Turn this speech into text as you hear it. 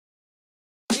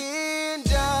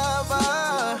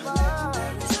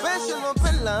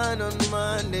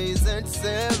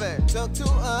7. Talk too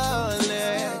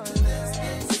early.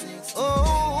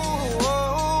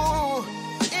 Oh,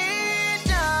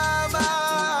 Indaba.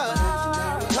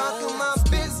 Talking my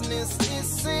business is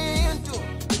Yesintu.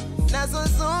 Nazo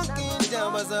zonke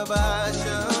indaba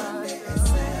zabasha.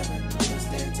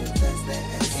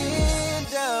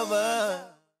 Indaba.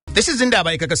 This is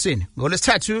Indaba Yesintu.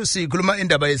 NgoLwesithathu sikhuluma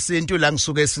Indaba Yesintu la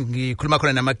ngisuke ngikhuluma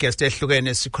khona nama guest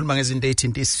ehlukene sikhuluma ngezinto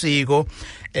ezithinta isiko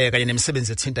kanye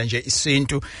nemisebenzi ethinta nje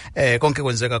isintu konke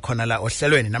kwenzeka khona la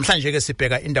ohlelweni. Namhlanje ke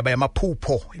sibheka indaba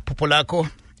yamaphupho. Iphupho lakho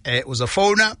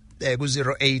uzofona ku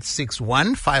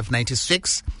 0861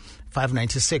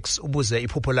 596 ubuze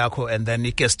iphupho lakho and then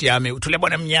i-guest yami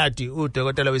uthulebona Mnyadi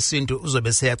udokotela wesintu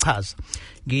uzobe seyachaza.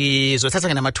 Ngizothatha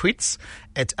ke nama tweets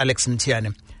at Alex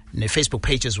Mthiane ne Facebook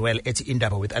page as well ethi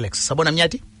Indaba with Alex. Sabona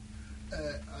Mnyadi?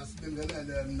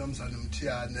 Asibingelele nomzana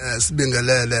Mthiane,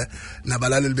 sibingelele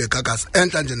nabalaleli begagasi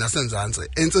enhla nje nasenzansi.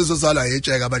 Insizwe zala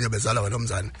yitsheka abanye bezala wena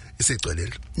nomzana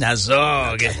isicwelile.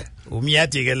 Nazo ke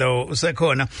uMnyadi ke lo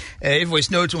usekhona.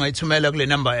 I-voice note ungayithumela kule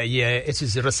number ethi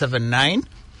 079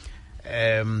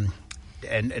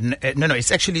 no,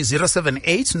 it's actually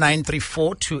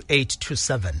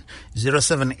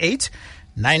 078-934-2827.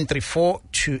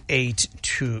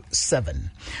 078-934-2827.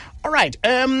 All right.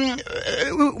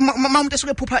 Mama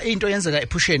usuke phupha into yenzeka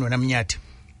ephusheni wena Mnyadi.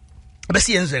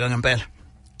 Bese yenzeka ngempela.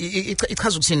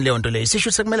 Ichaza ukuthini leyo nto leyo.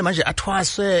 Sisho sekumele manje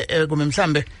athwaswe kume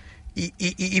mhlambe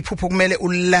iphupho kumele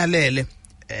ulalele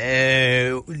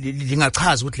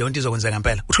lingachaza ukuthi leyo nto izokwenzeka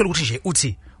ngempela. Uthola ukuthi nje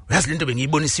uthi uyazi lento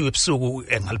bengiyibonisiwe ebusuku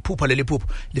ngaliphupha leli phupho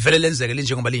livele lenzeke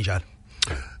linjengoba linjalo.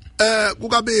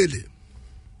 Kukabili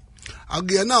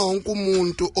akuyena wonke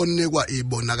umuntu onikwa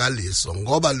ibonakaliso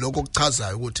ngoba lokho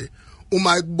kuchazayo ukuthi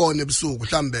uma ikubone ebusuku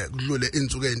mhlambe kudlule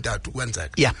insuku ezintathu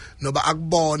kwenzeka noba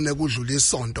akubone kudlula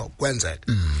isonto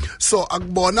kwenzeka. So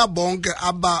akubona bonke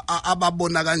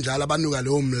ababona kanjalo abanuka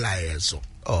leyo mlayezo.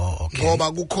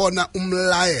 Ngoba kukhona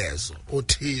umlayezo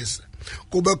othize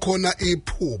kube khona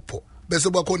iphupho bese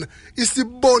bakhona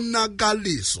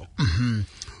isibonakaliso.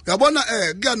 Uyabona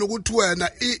kuyana ukuthi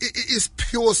wena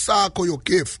isiphiwo sakho your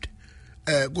gift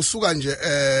kusuka nje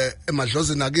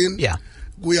emadlozini akini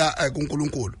kuya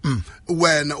kuNkulunkulu.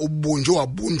 Wena ubunjwe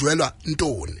wabunjwelwa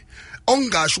ntoni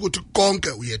ongasho ukuthi konke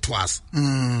uyethwasa.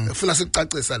 Ufuna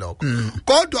sikucacisa lokho.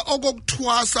 Kodwa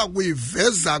okukuthwasa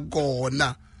kuyiveza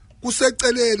kona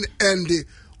kuseceleni and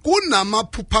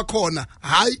kunamaphupha khona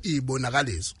hayi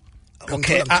ibonakaliso.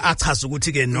 Okay, achaza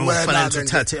ukuthi ke no fanele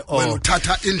uthathe wena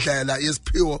uthatha indlela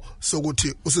yesiphiwo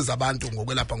sokuthi usiza abantu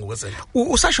ngokwelapha ngokwesela.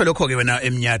 Usasho lokho ke wena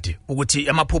Mnyadi ukuthi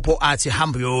amaphupho athi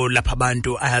hamba yolapha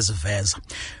abantu ayaziveza.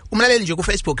 Umlaleli nje ku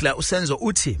Facebook la usenzo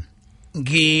uthi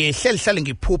ngihlelihlale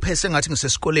ngiphuphe sengathi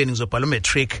ngisesikoleni ngizobhala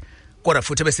matric kodwa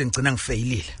futhi bese ngicina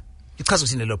ngifeyilile. Ichaza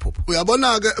ukuthi lo phupho.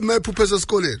 Uyabona ke maphupho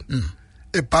esesikoleni.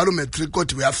 Ebhala matric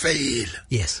kodwa uyafeyila.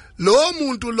 Yes. Lo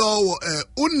muntu lowo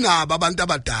unaba abantu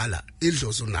abadala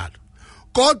idlozi unalo.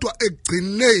 Kodwa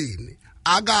egcineni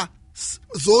aka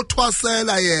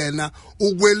zothwasela yena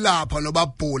ukwelapha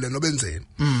nobabhule nobenzeni.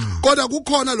 Kodwa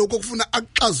kukhona lokho kufuna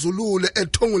akuxazulule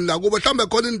ethongweni la kuba mhlambe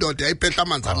khona indoda yayiphehla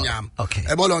amanzi amnyama.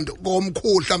 Yebo lonto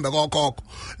komkhulu mhlambe kokhokho.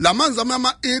 Lamanzi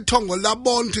amnyama ithongo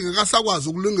labonthi ngekasakwazi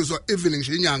ukulungiswa evening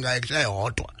nje inyanga ekshaya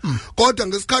yodwa. Kodwa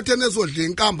ngesikhathi enezodla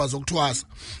inkamba zokuthwasa.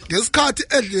 Ngesikhathi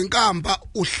edla inkamba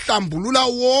uhlambulula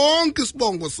wonke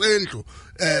isibongo sendlu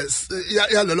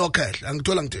yalelo khehla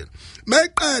angithola ngithini.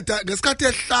 Mayiqeda ngesikhathi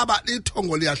ehlaba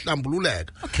ithongo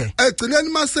liyahlambululeka. Egcineni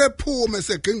masephume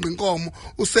segingqa inkomo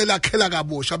uselakhela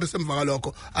kabusha bese emva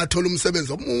lokho athola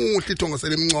umsebenzi omuhle ithongo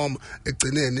selimncoma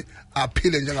egcineni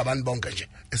aphile njengabantu bonke nje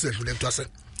esedlule ekuthwaseni.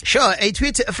 Sure, a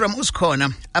tweet from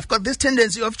Uskona. I've got this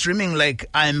tendency of dreaming like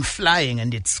I'm flying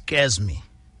and it scares me.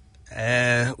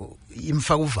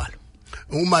 Imfaka uvalo.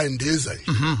 Uma indiza nje.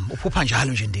 Uphupha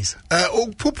njalo nje indiza.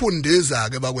 Ukuphupha undiza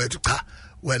ke bakwethu cha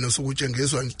wena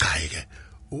usukutshengiswa ngichayi ke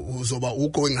uzoba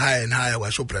going higher and higher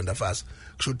kwasho Brenda Fast.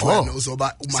 Kusho ukuthi wena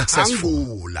uzoba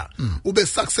umahangula ube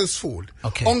successful.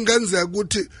 Ongenzeka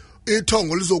ukuthi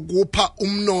ithongo lizokupha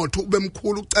umnotho ube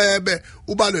mkhulu ucebe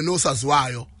ubale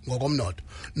nosaziwayo ngokomnotho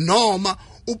noma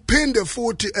uphinde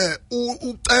futhi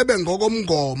ucebe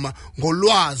ngokomngoma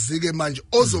ngolwazi ke manje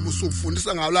ozobe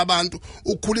usufundisa ngalo abantu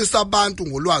ukhulisa abantu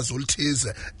ngolwazi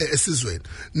oluthize esizweni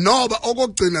noba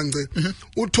okugcina nje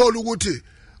uthola ukuthi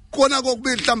kona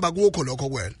kokubili hlamba kukho lokho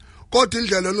kwena kodwa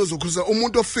indlela onozokhulisa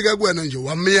umuntu ofike kuwena nje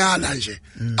wamyala nje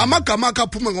amagama akhe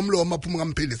aphume ngomlomo aphuma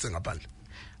kamphilise ngaphandle.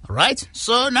 Right?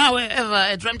 So now ever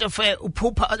I dreamt of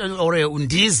uphupha or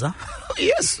undiza.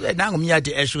 Yes, nangu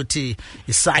umnyadi esho ukuthi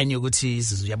isign yokuthi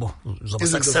izizo yabo uzoba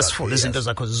successful izinto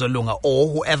zakho zizolunga or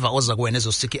whoever oza kuwena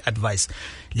ezosika advice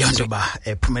leyo nto ba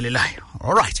ephumelelayo.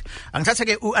 All right. Angithatha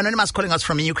ke Anonymous calling us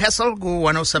from Newcastle ku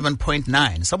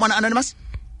 107.9. Someone Anonymous?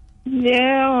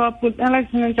 Yeah,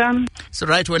 Alex njani? So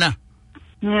right wena.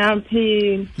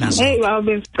 Ngiyaphila. Hey,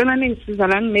 wawubengicela ningisiza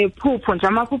la nginephupho nje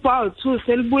amaphupho awu2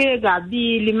 selibuye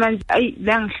kabili manje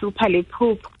la ngihlupha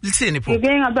lephupho. Lithini iphupho?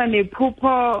 Ngeke ngaba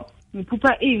nephupho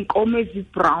ngiphupha inkomo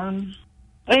ezibrown.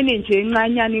 Nje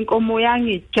encanyana inkomo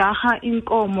yangijaha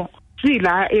inkomo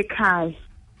sila ekhaya.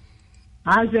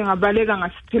 Haze ngabaleka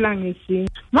ngasiphila ngesinye.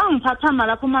 Mangiphaphama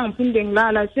lapho mangiphinde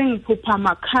ngilala sengiphupha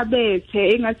amakhabethe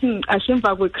engathi ngiqashe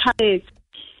emva kwekhabethe.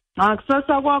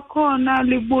 Ngakusasa kwakhona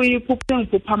libuye iphupho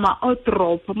ngiphupha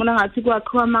ama-odrop mina ngathi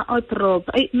kwakhiwa ama-odrop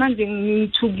manje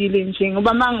ngithukile nje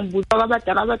ngoba mangibuza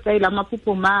kwabadala abadala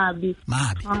amaphupho mabi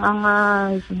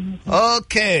angazi.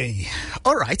 Okay,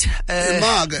 all right.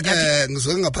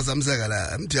 Ngizoke ngaphazamiseka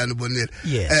la Mthiyani ubonile.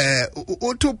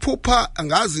 Uthi uphupha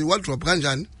angazi wardrobe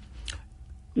kanjani?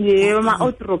 Yeah,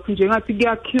 ama-odrop nje ngathi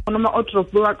kuyakhiwa noma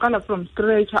odrop bewaqala from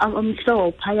scratch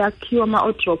amhlophe ayakhiwa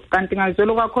ama-odrop kanti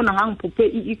ngazelo kwakhona ngangiphuphe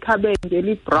ikhabethe nje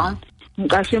li-brown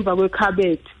ngiqashe emva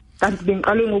kwekhabethe kanti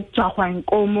bengiqale ngokujahwa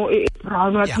inkomo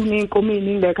e-brown wathi inkomo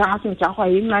eningi lekha ngase ngijahwa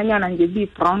yincanyana nje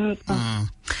li-brown.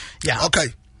 Yeah, okay.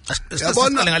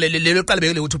 Yabona lelo qala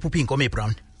bekele ukuthi uphuphe inkomo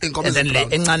e-brown and then le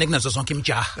encane kunazo zonke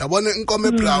imjaha. Yabona inkomo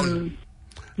e-brown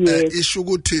isho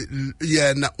ukuthi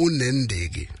yena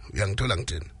unendiki uyangithola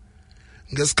ngithini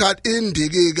ngesikhathi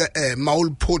indiki ke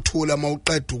mawuliphothula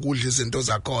mawuqeda ukudla izinto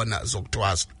zakhona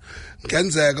zokuthwasa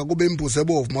ngenzeka kube imbuzi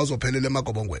ebovu mawuzophelela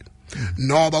emagobongweni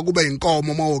noba kube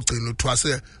inkomo mawugcina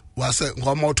uthwase wase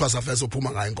ngoma uthwasa fese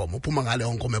uphuma ngayo inkomo uphuma ngale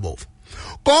inkomo ebovu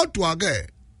kodwa ke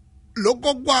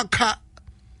lokho kwakha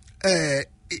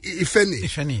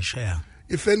ifurniture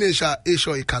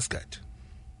isho icasket.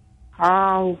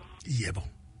 Haw yebo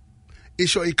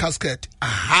isho icasket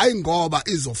hayi ngoba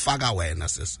izofaka wena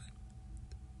sisi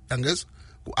yangizwa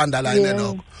ku-underline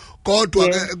lokho kodwa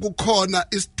ke kukhona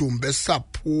isidumbu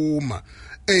esaphuma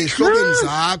ehlobeni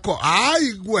zakho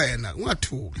hayi kuwena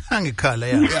ungathuki angikhala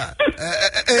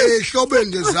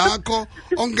ehlobeni zakho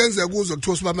ongenzeka kuzo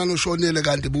kuthiwa sibamana ushonile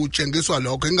kanti butshengiswa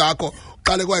lokho ingakho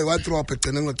uqale kwayi-wardrobe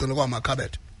egcine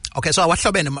kwamakhabethe. Okay, so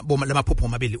awahlobene lamaphupho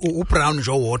amabili ubrown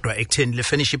nje owodwa ekutheni le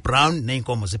finish brown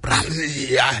neinkomo zibrown.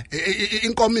 Yeah,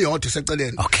 inkomo iyodwa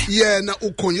eseceleni. Yena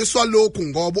ukhonyiswa lokhu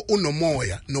ngoba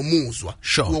unomoya nomuzwa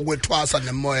wokwethwasa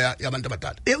nemoya yabantu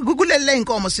abadala. Kulele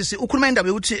inkomo sisi ukhuluma indaba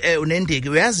yokuthi unendiki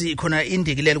uyazi khona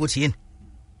indiki lelo ukuthi yini?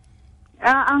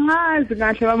 Angazi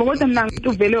kahle baba kodwa mina ngithi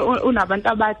vele unabantu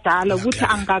abadala ukuthi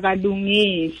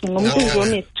angakalungisi ngomuntu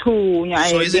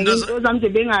uzonesithunya izinto zami nje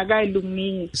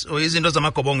bengakalungisi. So izinto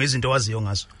zamagobongo izinto waziyo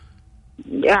ngazo.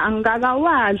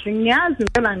 Angakawazi ngiyazi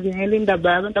phela nje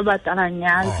ngelindaba yabantu abadala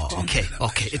ngiyazi.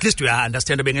 Okay, at least we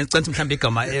understand bengicela mhlawumbe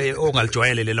igama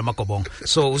ongalijwayele lamagobongo.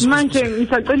 So manje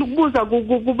ngisacela ukubuza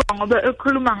kuba ngoba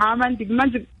ekhuluma ngabantu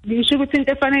manje ngisho ukuthi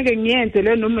into efanele ngiyenze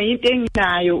le noma into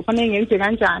enginayo fanele ngenze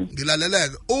kanjani.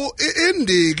 Ngilaleleke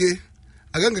indiki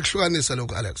ake ngikuhlukanisa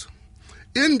lokho Alex.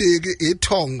 Indiki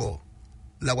ithongo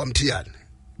la kwaMthiyane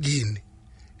kini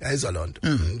yayizwa lonto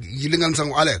yilinganisa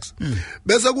ngoAlex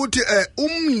bese kuthi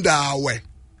umndawe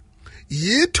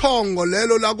yithongo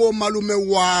lelo la komalume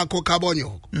wakho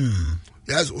Khabonyoko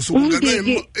yazi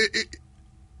usukungena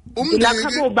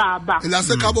umndiki baba la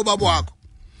sekhabo baba wakho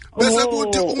bese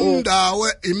kuthi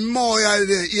umndawe imoya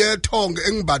le yethongo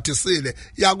engibathisile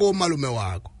yakomalume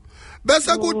wakho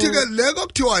bese kuthi ke leko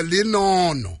kuthiwa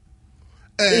linono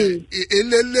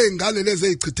elele ngane lezi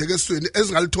ezichitheke esweni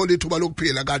ezingalithola ithuba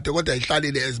lokuphila kade kodwa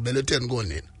ihlalile ezibeletheni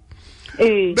konina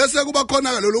bese kuba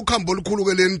khona ke lolu khambo olukhulu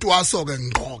ke lentwaso ke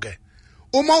ngqoke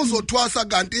uma uzothwasa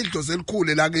kanti idlozi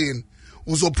elikhulu lakini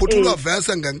uzophuthulwa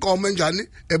vese ngenkomo enjani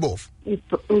ebovu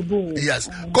yes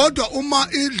kodwa uma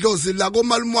idlozi la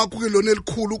komalume wakho kilona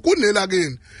elikhulu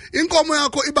kunelakini inkomo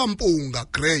yakho iba mpunga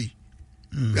grey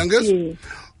yangezwa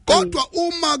kodwa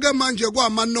uma ke manje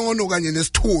kwamanono kanye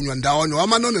nesithunywa ndawonye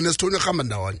amanono nesithunywa ehamba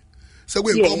ndawonye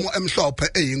sekuyinkomo emhlophe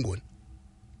eyingoni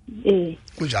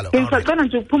kunjalo ngisacela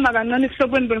nje ukuphuma kancane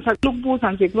esihlobweni bengisacela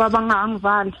ukubuza nje kuba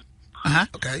bangangivala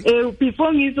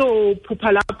before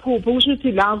ngizophupha lapho kusho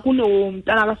ukuthi la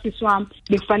kunomntana kasisi wami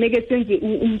bekufanele senze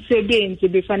umsebenzi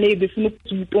befuna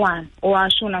ukuthi umntwana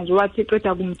owashona nje wathi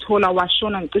eqeda kumthola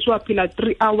washona ngicishe waphila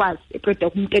 3 hours eqeda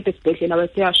kumthethe esibhedlela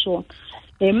waseyashona.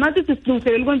 Manje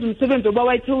sisilungiselela ukwenza umsebenzi oba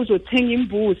wayithe uzothenga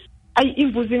imbuzi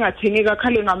imbuzi ingathengeka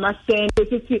khale ngamasente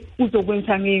sithi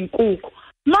uzokwenza ngeenkukhu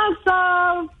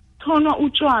masa thonwa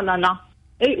utshwala la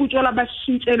utshwala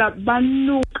bashintshela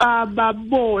banuka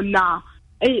babola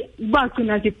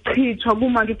bagcina nje kuchithwa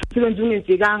kuma ngiphibenza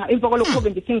ungenzekanga emva kwalokho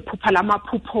ke ngithi ngiphupha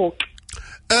lamaphupho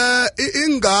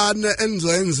ingane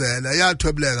enizoyenzela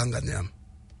yathwebleka ngane yami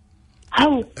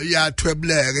hawu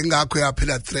yathwebleka ingakho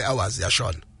yaphila 3 hours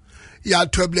yashona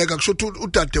yathwebleka kusho ukuthi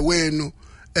udade wenu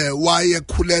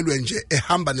wayekhulelwe nje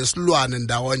ehamba nesilwane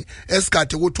ndawonye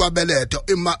esikade ukuthi wabeletha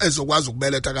ima ezokwazi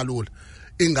ukubeletha kalula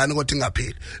ingane kodwa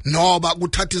ingaphili noba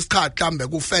kuthatha isikhathi mhlambe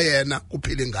kufe yena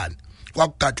kuphila ingane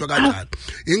kwakugadwa kanjalo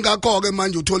ingakho ke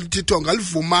manje uthola ithitho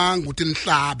ngalivumanga ukuthi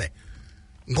nihlabe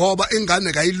ngoba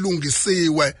ingane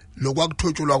kayilungisiwe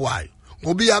lokwakuthotshelwa kwayo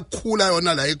ngoba iyakhula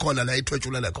yona la ikhona la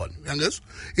ithwetshulele khona uyangizwa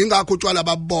ingakho utshwala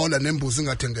babola nembuzi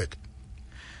ingathengeki.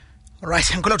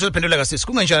 Right, ngikholwa ukuthi uphenduleka sisi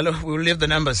kungenjalo we will leave the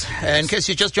numbers in case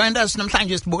you just joined us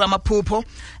namhlanje sibuka Amaphupho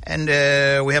and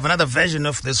we have another version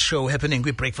of this show happening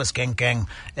with Breakfast Gang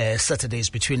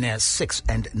Saturdays between 6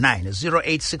 and 9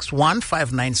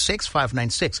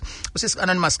 0861596596 usis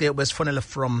anonymous ke wesifonela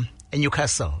from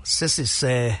Newcastle sisis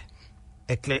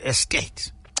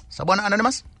estate sabona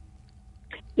anonymous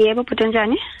yebo bhuti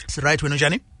njani si right wena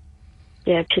njani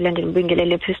yaphila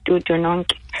ndinibingelele phe studio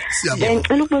nonke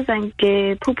ngicela ukubuza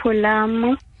ngephupho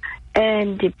lami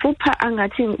ndiphupha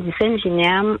angathi ngisendlini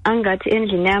yami angathi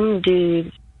endlini yami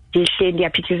ndihle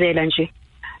ndiyaphithizela nje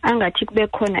angathi kube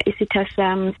khona isitha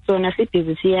sami sona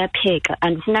sibhizi siyapheka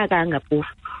andisinakanga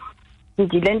phofu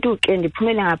ndilento ke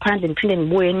ndiphumela ngaphandle ndiphinde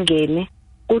ndibuye ngene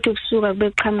kuthi kusuka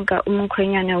kube qhamuka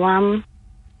umkhwenyana wami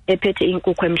ephethe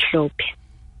inkukhu emhlophe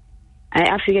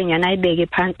afike nyana ayibeke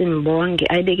phansi mbonge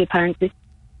ayibeke phansi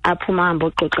aphuma hamba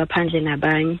oxoxa phandle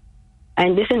nabanye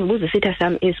bese ngibuza isitha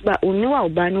sami isiba uniwa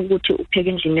ubani ukuthi upheke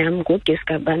endlini yami ngogesi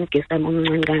kabani gesi sami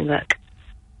omncane kangaka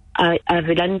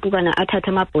avela intukana athatha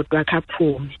amabhodo akhe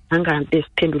aphume angahambe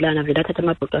esiphendulana avela athatha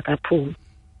amabhodo akhe aphume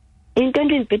into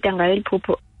endibheda ngayo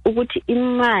liphupho ukuthi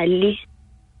imali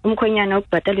umkhwenyana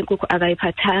okubhatala inkukhu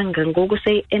akayiphathanga ngoku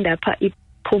seyendapha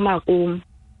iphuma kum.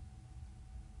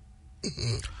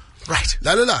 Right,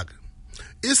 lalela-ke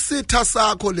isitha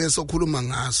sakho leso khuluma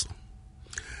ngaso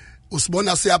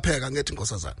usibona siyapheka ngethi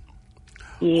nkosazana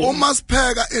uma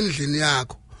sipheka endlini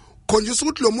yakho khonjisa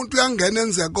ukuthi lo muntu uyangena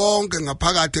enze konke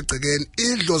ngaphakathi egcekeni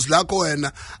idlozi lakho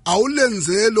wena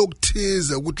awulenzele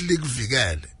ukuthize ukuthi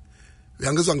likuvikele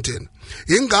uyangizwa ngithena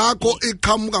ingakho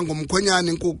iqhamuka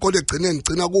ngomkhwenyana inkukhu kodwa egcineni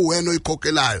igcina kuwena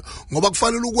oyikhokhelayo ngoba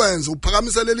kufanele ukwenza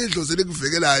uphakamisele idlozi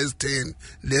likuvikelayo esitheni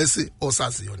lesi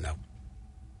osaziyo nawe.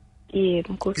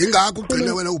 Yebo nkosi. Ingakho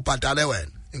ugcine wena ubhadale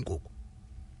wena inkukhu.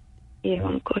 Yebo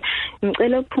nkosi.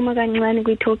 Ngicela ukuphuma kancane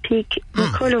kwi-topic.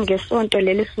 Ngikholo ngesonto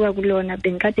leli suka kulona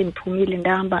bengikade niphumile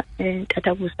ndahamba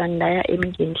tata kusani ndaya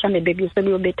emingeni mhlambe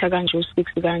bekuyobetha kanje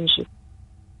u6 kanje.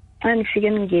 Ngifike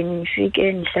emingeni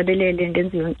ngifike nihlabelele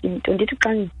ndenze yonke into ndithi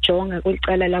xa ngijonga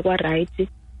kwelicala la kwa right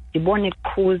ngibone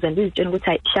ukukhuza ndizitshela ukuthi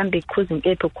hayi mhlambe ikhuza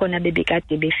impepho khona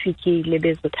bebekade befikile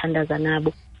bezothandaza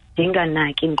nabo.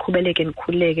 Nginganaki ngiqhubeleke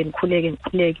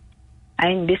ngikhuleke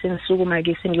hayi ngibese ngisukuma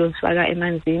ke sengiyozifaka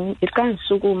emanzini iqa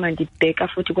ngisukuma ndibheka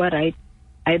futhi kwa right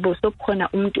hayibo sokukhona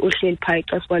umuntu ohleli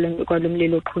phakathi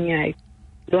kwalomlilo oqhunyayo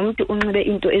lo muntu unxibe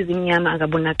into ezimnyama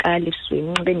akabonakali ebusweni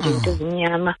unxibe nje into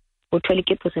ezimnyama uthola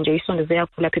ikephusi nje isondo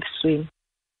zeyakhula lapha ebusweni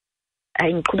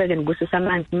hayi ngiqhubeke ngibusisa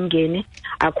amanzi ngene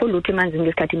akho lutho emanzini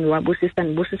ngesikhathi ngibusisa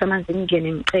amanzi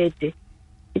ngene ngiqede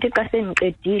ithi xa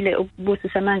sengiqedile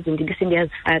ukubusisa amanzi ngibese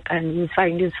ndiyazifaka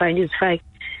ndizifake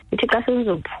ithi xa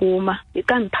sengizophuma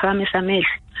iqangiphakamisa amehlo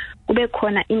kube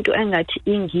khona into engathi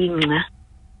inginqa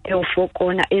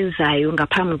ewufokona ezayo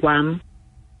ngaphambi kwami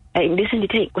bese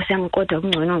ndithi Nkosi yami kodwa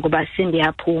kungcono ngoba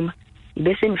sendiyaphuma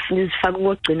bese ngifaka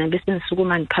ukugcina bese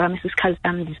nisukuma ngiphakamisa isikhathi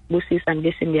sami ndisibusisa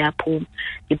bese ndiyaphuma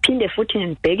ngiphinde futhi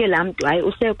ngibheke la muntu hayi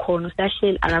usekhona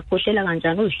usahleli akakhohlela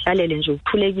kanjani uzihlalele nje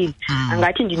uthulekile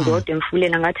angathi ndindodwa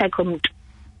emfuleni angathi akho umuntu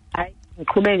hayi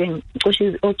ngiqhubeke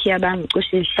ngicushe okhiya bami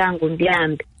ngicushe ihlango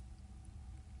ngihambe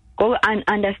ngoba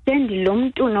understand lo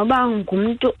muntu noba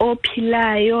ngumuntu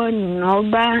ophilayo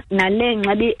noba nale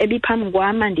ncabi ebiphambi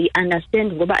kwami ndi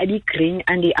understand ngoba abi green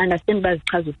and understand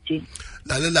bazichaza ukuthini.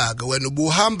 Lalela-ke wena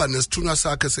ubuhamba nesithunywa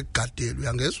sakhe sekugadeli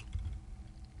uyangezwa?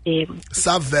 Yebo.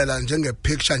 Savela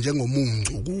njengepicture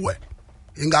njengomuncu kuwe.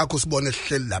 Ingakho sibone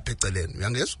esihleli lapha eceleni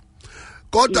uyangezwa?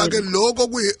 Kodwa ke lokho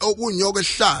okunyoko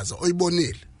ehlaza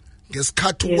oyibonile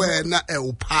ngesikhathi wena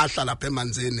uphahla lapha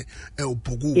emanzini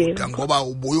ubhukuda ngoba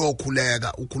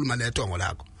ubuyokhuleka ukhuluma netongo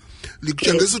lakho.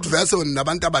 Likutshengisa ukuthi vese wena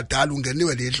nabantu abadala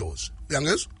ungeniwe lidlozi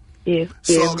uyangezwa?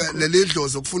 So ke leli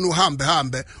dlozi ukufuna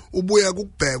uhambe ubuye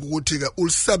ukubheka ukuthi ke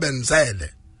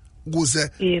ulisebenzele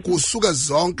ukuze kusuke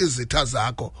zonke izitha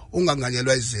zakho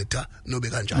unganganyelwa izitha nobe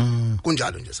kanjani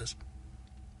kunjalo nje sesi.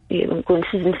 Yebo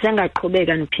nkonsi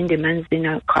sengaqhubeka niphinde emanzini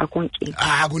akho nkingi.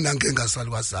 Kunankinga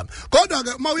salukwazi sami. Kodwa ke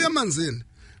mawuya emanzini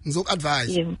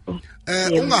ngizokuadvise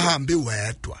ungahambi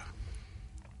wedwa.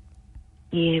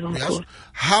 Yebo mkhulu.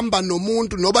 Hamba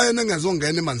nomuntu noba yena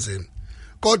engezongena emanzini.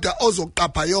 Kodwa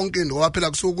ozoqapha yonke into waphela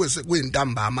kusuke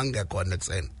kuyintambama ngekhona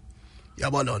ekseni.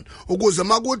 Yabona ukuze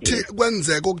makuthi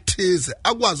kwenzeka okuthize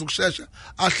akwazi ukushesha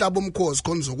ahlaba umkhosi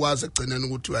khona uzokwazi egcineni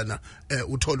ukuthi wena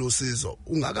uthola usizo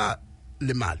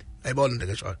ungakalimali. Ayibona into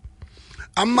ngisho.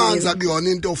 Amanzi akuyona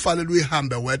into ofanele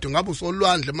uyihambe wedwa ngabe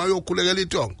usolwandle mayokhulekela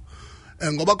itongo.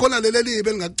 Ngoba khona leli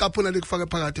libe lingacaphuna likufake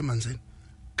phakathi emanzini.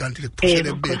 Kanti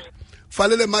likuphushele kubili.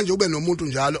 Kufanele manje ube nomuntu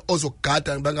njalo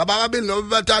ozokugada ngaba ababili noma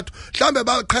bathathu mhlambe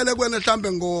baqhele kwena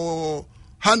mhlambe ngo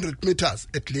 100 meters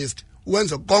at least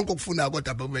wenza konke okufuna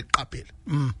kodwa bebeqaphela.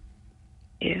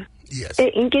 Yeah. Yes.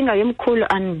 Inkinga yomkhulu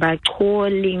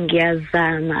anibacholi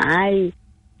ngiyazama hayi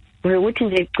ukuthi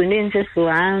nje egcineni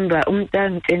sesizohamba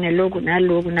umntana ngitsene lokhu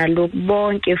nalokhu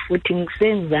bonke futhi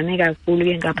ngisenzame kakhulu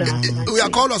ke ngapha.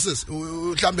 Uyakholwa sisi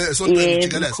mhlambe esontweni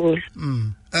jikeleza.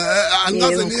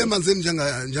 Angaze niye emanzini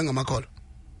njengamakholwa.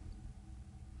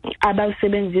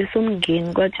 Abawusebenzisa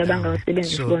umngeni kodwa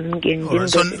bangawusebenzisi bona umngeni.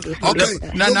 Okay.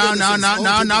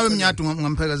 Nawe emnyadu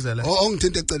ngamphelekezela.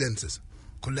 Ongithinta eceleni sisi.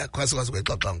 Khuleka kwasikwazi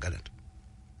kwexoxa ngalento.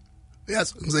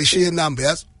 Yes, ngizayishiya inamba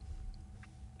yes.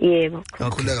 Yebo.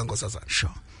 Khuleka nkosazana.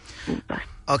 Sure.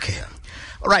 Okay.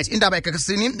 Alright, indaba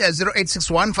ekakasini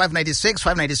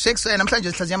 0861596596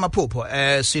 namhlanje sihlaziya amaphupho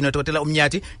sino Dr.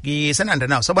 Umnyati ngisenanda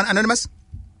nawo. Sabona anonymous?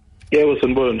 Yebo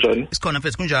sanibona njani? Isikhona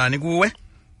mfethu kunjani kuwe?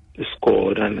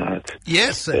 Isikona nathi.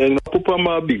 Yes. Nginaphupha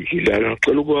amabili la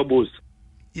ngicela ukuwabuza.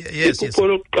 Yes. Iphupho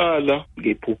lokuqala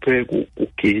ngiphuphe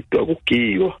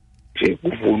kugiywa nje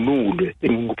kuvunulwe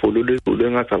ingipholole izulu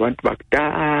engathi abantu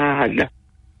bakudala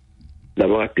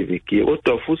laba kade begiya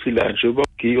kodwa futhi la nje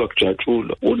bagiywa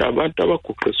kujatshulwa unabantu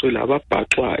abaguqiswe laba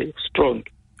abhaxwayo strong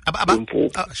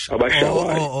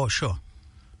abashawayo. Oh sure.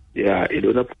 Yeah,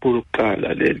 ilona phupho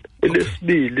lokuqala lelo.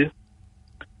 Elesibili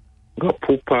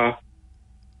ngaphupha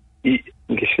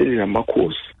ngihleli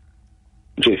namakhosi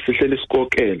nje sihlele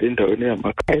isikokele endaweni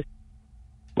yamakhaya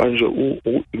manje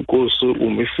inkosi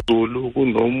uMisulu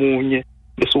kunomunye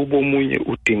bese ubomunye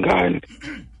udingane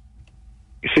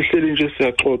sihleli nje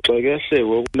siyaxoxa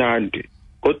kuyahlekwa kunandi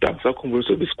kodwa ngisakhumbula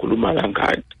ukuthi besikhuluma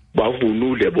kangani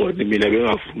bavunule bona mina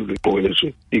bengavunule igqoko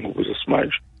nje ingubo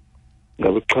zesimanje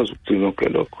ngabe kuchaza ukugcina konke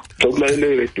lokho ngokulalela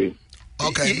eredweni.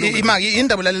 Okay, imaki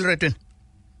indaba lalela eredweni.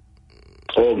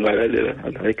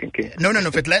 Ngalalela like nke. No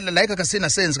but like akasina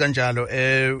sense kanjalo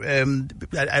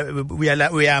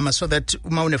uyama so that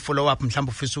uma une follow up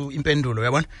mhlawumbe ufisa impendulo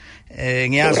uyabona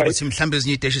ngiyazi ukuthi mhlawumbe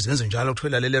ezinye ideshi zenze njalo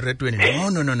ukuthola lalela eredweni.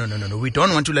 No, we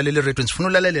don't want to lalela eredweni sifuna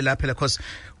ulalele lapha because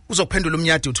uzokuphendula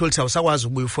umnyadi uthole ukuthi awusakwazi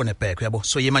ukubuya ufone back yabo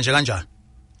so yima nje kanjalo.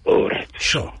 Alright,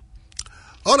 sure.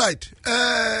 Alright,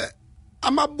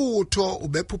 amabutho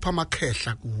ubephupha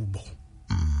amakhehla kubo.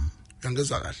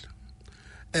 Yangezwa kahle.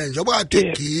 Njengoba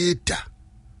kade gida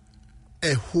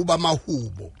ehuba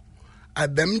amahubo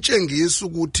abemtshengisa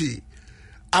ukuthi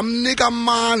amnika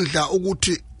amandla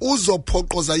ukuthi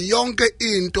uzophoqoza yonke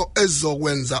into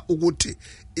ezokwenza ukuthi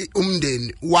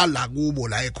umndeni wala kubo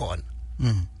la ekhona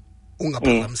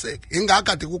ungaphazamiseki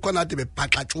ingakade kukhona ade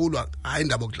bebhaxatshulwa hayi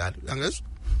indaba okudlala yangezwa.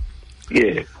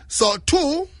 Yeah. So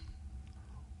 2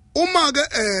 uma ke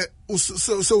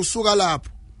usuka lapho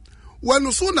wena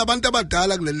usunabantu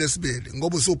abadala kuleli lesibili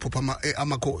ngoba usuphupha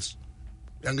amakhosi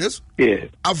yangezwa. Yeah.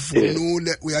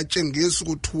 Avunule uyatshengisa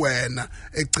ukuthi wena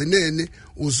egcineni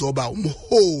uzoba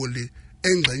umholi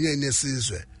engxenyeni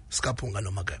yesizwe sikaphunga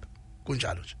noma kebe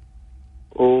kunjalo nje.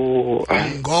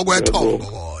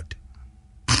 Ngokwethongo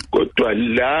kodwa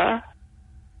la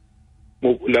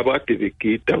laba kade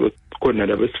begida khona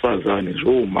labesifazane nje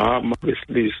umama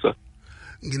besilisa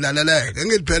ngilaleleke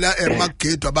ngithi phela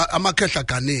emagedo amakhehla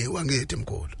ganiwe ngithi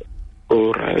mkhulu.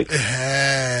 Alright.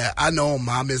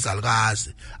 Anomama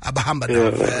ezalukazi abahamba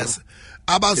navese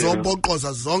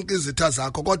abazoboqoza zonke izitha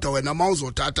zakho kodwa wena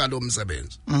mawuzothatha lo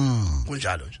msebenzi.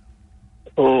 Kunjalo nje.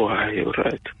 Hayi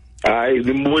alright. Hayi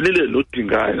ngimbolile lo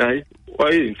dingana hayi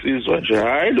wayinsizwa nje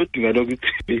hayi lo dingana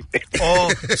ukuthi.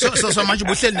 So manje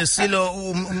ubuhleli nesilo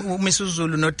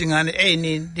uMisuzulu nodingane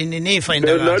nifa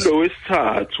indaba. Lo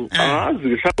wesithathu angazi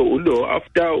mhlawumbe ulo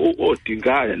after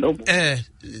odingane no.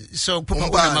 So kuphupha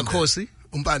kunamakhosi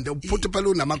umpande uphuthe phela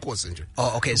unamakhosi nje.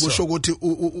 Okay, so kusho ukuthi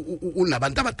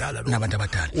unabantu abadala lo. Nabantu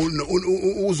abadala.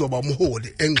 Uzoba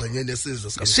umholi engxenyeni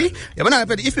yesizwe sika. See yabona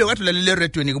ngapha if you got to lalela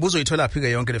eredweni kubuzo yithola phi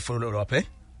ke yonke le follow up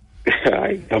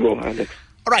Hayi ngiyabonga Alex.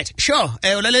 Alright, sure.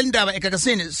 Ulalela indaba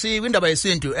eGagasini sikwindaba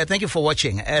yesintu. Thank you for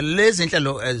watching. Lezi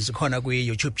inhlelo zikhona ku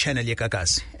YouTube channel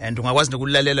yeGagasi and ungakwazi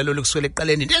ukulalela lolu kusukela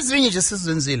eqaleni. Ezinye nje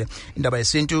sizenzile indaba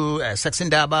yesintu, sex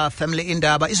indaba, family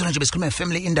indaba. Izona nje besikhuluma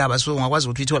family indaba so ungakwazi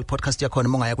ukuthi uyithola podcast yakhona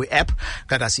mongaya ku app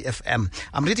Gagasi FM.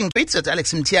 I'm reading tweets at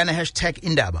Alex Mtiana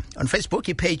 #indaba. On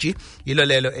Facebook page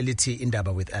yilolelo elithi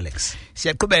indaba with Alex.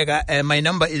 Siyaqhubeka. My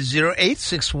number is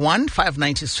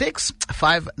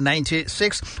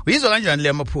 0861-596-596. Uyizwa kanjani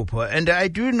le Amaphupho? And I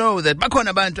do know that bakhona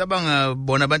abantu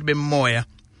abangabona abantu bemoya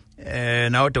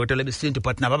nawo dokotela besintu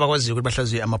but nabo abakwazi ukuthi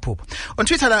bahlaziye amaphupho. On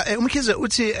Twitter la umkhize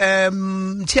uthi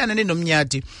Mthiyana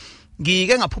nenomnyati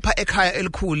ngike ngaphupha ekhaya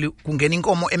elikhulu kungena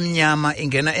inkomo emnyama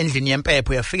ingena endlini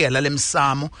yempepho yafika la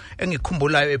lemsamo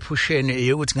engikhumbulayo ephusheni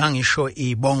eyokuthi ngangisho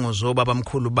ibongo zobaba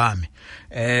mkhulu bami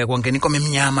kwangena inkomo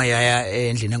emnyama yaya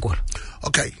endlini enkulu.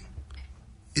 Okay,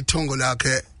 ithongo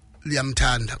lakhe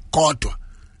liyamthanda kodwa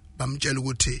bamtshela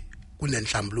ukuthi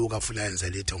kunenhlambuluko afuna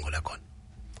yenzele ithongo lakhona.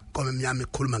 Inkomo emnyama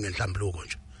ikhuluma ngenhlambuluko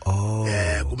nje.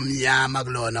 Kumnyama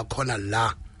kulona khona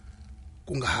la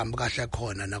kungahambi kahle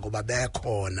khona nakuba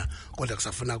bekhona kodwa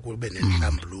kusafuna kube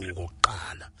nenhlambuluko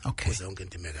oqala ukuze yonke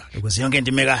into ime kahle. Ukuze yonke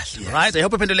into ime kahle. Right, I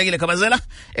hope uphendulekile Khabazela.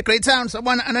 A great town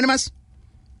sabona Anonymous.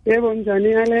 Yebo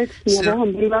njani Alex?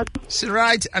 Ngiyahambela. Si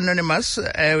right Anonymous,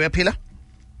 uyaphila?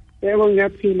 Yebo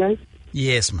ngiyaphila.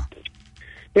 Yes ma.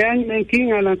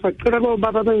 Nginenkinga la sacela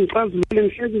baba bengixazulule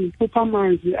ngihlezi ngiphupha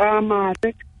amanzi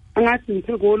amade angathi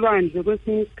ngithe kolwandle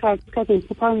kwesinye isikhathi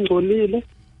ngiphupha ngcolile.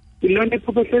 Ilona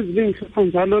iphupho hlezi lingihlupha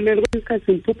njalo lelo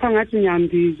kwesikhathi ngiphupha ngathi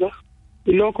ngiyambiza.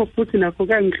 Ilokho futhi nakho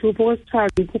kangihlupha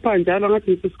kwesithathu ngiphupha njalo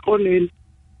ngathi ngisesikoleni.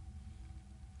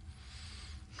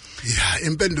 Yeah,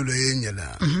 impendulo yenye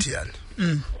la Mthiyana.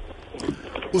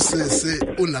 Usese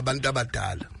unabantu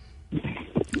abadala.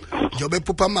 Njobe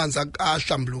phupha amanzi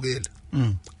ahlambulukile.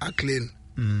 Clean.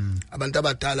 Abantu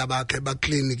abadala bakhe ba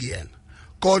clean kuyena.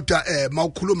 Kodwa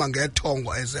mawukhuluma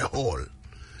ngethongo as a whole.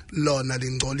 Lona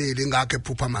lingcolile ingakho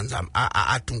ephupha amanzi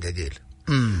adungekile.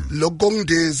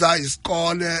 Lokundiza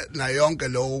isikole na yonke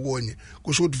lokho kunye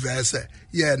kusho ukuthi verse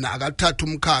yena akathatha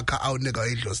umkhakha awunika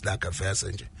idlozi lakhe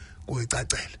verse nje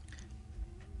kuyicacela.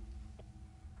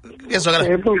 Ngezwakala.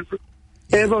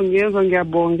 Yebo ngiyezwa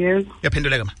ngiyabongeza.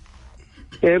 Yaphenduleka ma.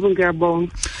 Yebo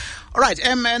ngiyabonga. All right,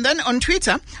 and then on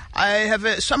Twitter, I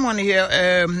have someone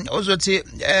here, also,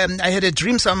 I had a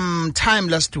dream some time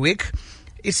last week.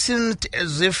 It seemed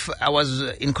as if I was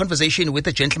in conversation with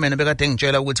a gentleman,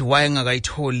 with why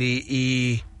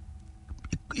ngakayitholi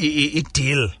a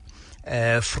deal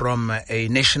from a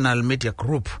national media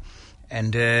group.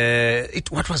 And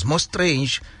what was most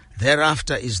strange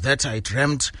thereafter is that I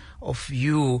dreamt of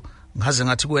you, ngaze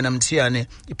ngathi kuwena Mthiyane,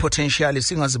 potentially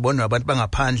singazibona abantu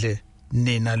bangaphandle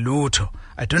nina lutho.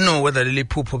 I don't know whether leli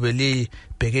phupho beli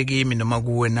bheke kimi noma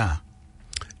kuwe na.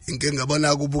 Inke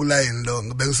ngabona kubulayini lo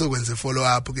bengisokwenza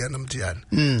follow up kuyena Mthiyane.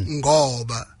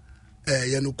 Ngoba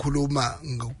yena ukhuluma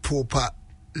ngokuphupha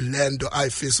lento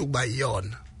ayifisa ukuba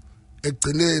yiyona.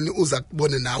 Egcineni uza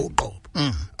kubone nawe uqobo.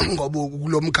 Ngoba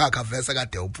kulomkhakha verse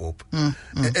kade uphupha.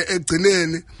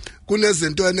 Egcineni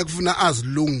kunezinto yena kufuna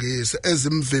azilungise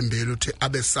ezimvimbela ukuthi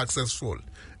abe successful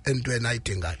entweni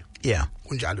ayidingayo. Yeah.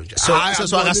 Kunjalo nje. So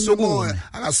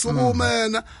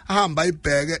akasukumena ahamba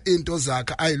ibheke into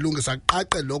zakhe ayilungisa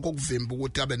aqaqe lokho kuvimba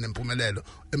ukuthi abe nempumelelo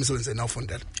emsebenzini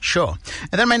awufundela. Sure.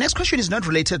 And then my next question is not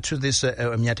related to this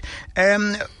Mnyati.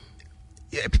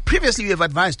 Previously you have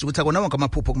advised ukuthi akona wonke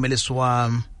amaphupho kumele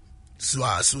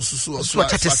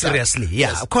swathathe seriously.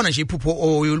 Yeah, khona nje iphupho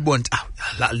oyulibona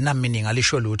lina meaning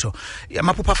alisho lutho.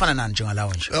 Amaphupho afana nani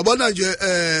njengalawo nje? Yabona nje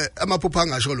amaphupho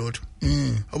angasho lutho.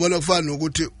 Yabona kufana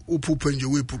ukuthi uphuphe nje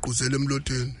uyibhuquzela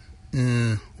emloteni.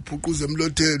 Ubhuquza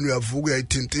emloteni uyavuka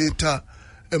uyayithintitha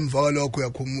emva kwalokho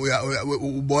uyakhumuya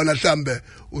ubona mhlambe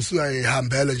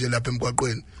usuyayihambela nje lapha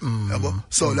emgwaqweni. Yabo?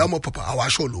 So la maphupho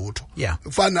awasho lutho.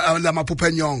 Kufana lamaphupho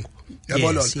enyongo.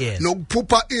 Yabona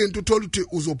nokuphupha into uthola ukuthi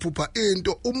uzophupha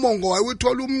into umongo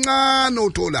wayithola umncane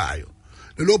utholayo.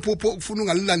 Lelo phupho ufuna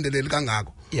ungalilandeleli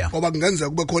kangako. Ngoba kungenzeka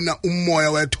kube khona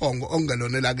umoya wethongo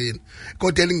ongelonela kini.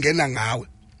 Kodwa elingena ngawe.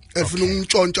 Efuna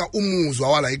umntshontsha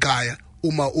umuzwa wala ekhaya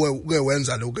uma uke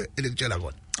wenza lokho elikutshela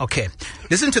kona. Okay.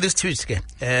 Listen to this tweet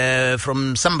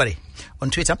from somebody on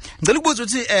Twitter. Ngicela ukubuza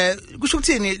ukuthi kusho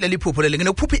ukuthini leli phupho leli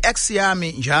nginokuphupha i-ex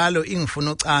yami njalo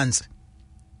ingifuna ucansi.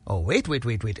 Oh wait.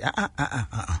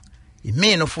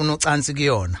 Imina ufuna ucansi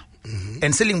kuyona.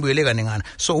 And selingibuyele kaningana.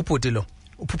 So ubhuti lo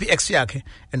uphupha i-ex yakhe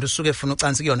and usuke efuna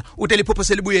ucansi kuyona. Uthi liphupho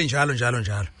selibuye njalo.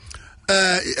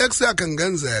 I-ex yakhe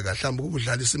ngenzeka mhlawumbe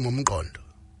ukudlala isimo umqondo.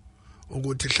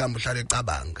 Ukuthi mhlawumbe uhlale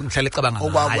ecabanga. Uhlale ecabanga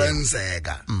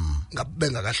okwakwenzeka ngabe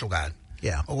bengakahlukani.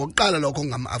 Yeah. Okokuqala lokho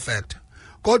ngama-affect.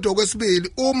 Kodwa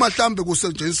okwesibili uma mhlambe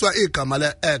kusetshenziswa igama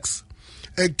le-X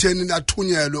ekutheni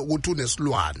athunyelwe ukuthi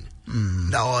unesilwane.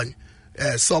 Ndawonye.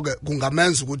 So ke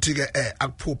kungamenza ukuthi ke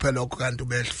akuphuphe lokho kanti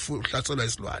ubehlaselwa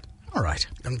isilwane. All right.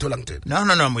 Ngithola ngithini? No,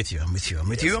 I'm with you.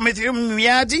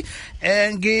 Miyati.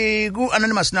 Ngiku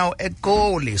anonymous now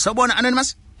eGoli. Sawubona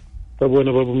anonymous?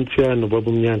 Sawubona baba Mthiyano,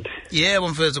 baba Mnyanti. Yebo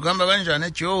mfethu, kuhamba kanjani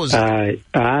eJozi?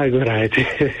 Hayi, go right.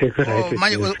 Oh,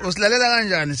 manje usilalela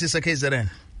kanjani sisa KZN?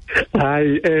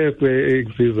 Hayi,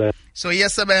 ngisiza. So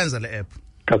iyasebenza le app.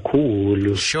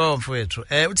 Kakhulu. Sure mfethu.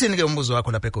 Uthini ke umbuzo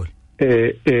wakho lapha eGoli?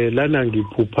 Lana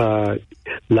ngiphupha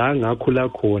la ngakhula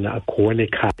khona akhona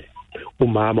ekhaya.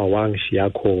 Umama wangishiya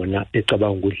khona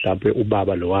ecabanga ukuthi mhlawumbe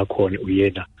ubaba lo wakhona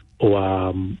uyena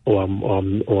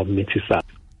owamithisa.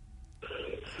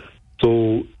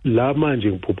 So la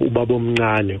manje ngiphupha ubaba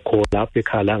omncane khona lapha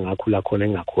ekhaya la ngakhula khona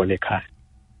engakhona ekhaya.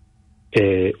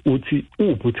 Uthi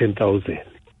uphu 10,000.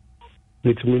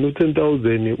 Ngithi mina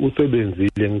u10,000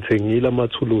 usebenzile ngithengile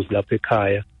amathuluzi lapha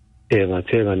ekhaya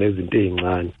ngathenga nezinto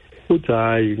ezincane. Uthi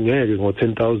hayi ngeke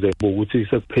ngo10,000 ukuthi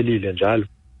sekuphelile njalo.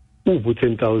 Uphu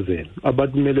 10,000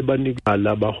 abantu kumele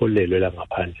banikala baholelwe la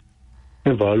ngaphandle.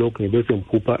 Emva kwalokho ngibese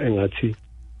ngiphupha engathi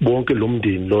bonke lo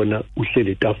mndeni lona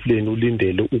uhlele etafuleni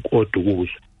ulindele ukodwa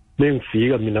ukudla.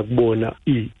 Mengifika mina kubona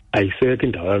ayisekho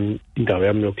indawo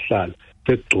yami yokuhlala.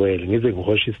 Sekugcwele ngize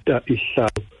ngihosha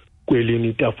isihlalo kwelinye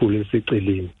itafula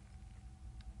eliseceleni.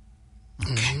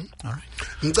 Okay. All right.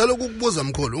 Ngicela ukukubuza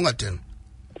mkhulu ungadeni.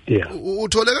 Yeah.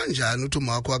 Uthole kanjani ukuthi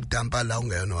uma wakho akudampa la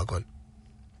ungeyona wakhona?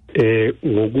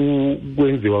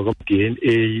 Ngokwenziwa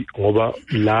kwa-DNA ngoba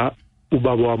la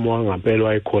ubaba wami wangampela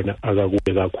wayekhona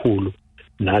akakude kakhulu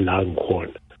nala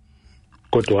ngikhona.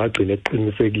 Kodwa wagcina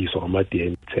eqinisekiswa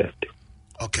ngama-DNA test.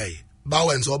 Okay.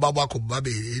 Bawenza obaba wakho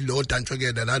babili lo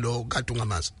dantshwekela nalo kade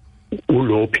ungamazi.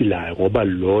 Ulo ophilayo ngoba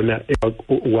lona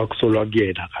okwakusolwa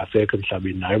kuyena akasekho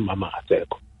emhlabeni naye mama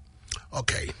akasekho.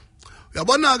 Okay.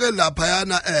 Uyabona ke lapha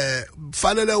yana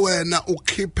fanele wena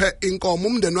ukhiphe inkomo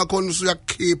umndeni wakho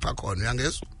usuyakukhipha khona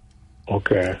uyangezwa?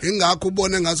 Okay. Ingakho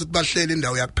ubone ngathi bahleli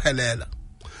indawo yakuphelela.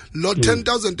 Lo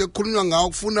 10,000 ekhulunywa ngawo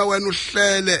kufuna wena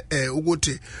uhlele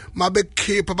ukuthi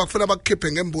mabekukhipha bakufuna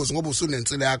bakukhiphe ngembuzi ngoba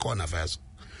usunensile yakho na vese.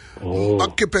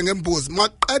 Bakukhiphe ngembuzi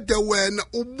maqede wena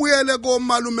ubuyele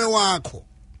komalume wakho.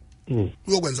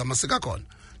 Uyokwenza amasika khona.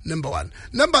 Number 1.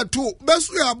 Number 2,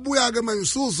 bese uyabuya ke manje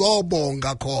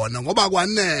usuzobonga khona ngoba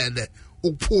kwanele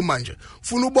ukuphuma nje.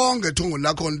 Ufuna ubonge ithungu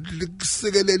lakho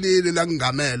likusikelelile la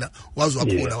kungamela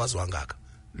wazwaphula wazwangaka.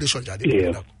 Lisho njalo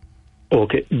lakho.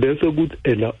 Okay, bese kuthi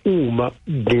uma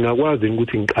ngingakwazi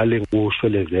ukuthi ngiqale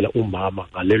ngokushwelezela umama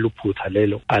ngalelo phutha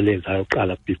lelo alenzayo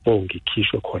qala before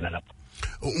ngikhishwe khona lapha.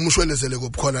 Umshwelezele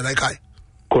kubukhona la ekhaya?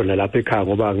 Khona lapha ekhaya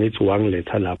ngoba ngithi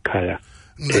wangiletha lapha ekhaya.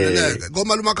 Ngileleke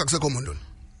ngomalume wakho akusekho umuntu.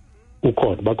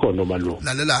 Ukhona bakhona omalume.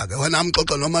 Lalela ke wena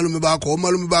amxoxa nomalume bakho,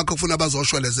 omalume bakho ufuna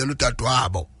bazoshwelezela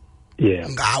udadewabo. Yeah.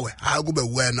 Ngawe hayi kube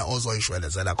wena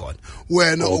ozoyishwelezela khona.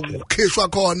 Wena ukukhishwa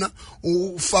khona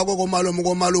ufakwe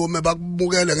komalume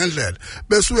bakubukele ngendlela.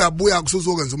 Bese uyabuya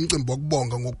kusuzokwenza umcimbi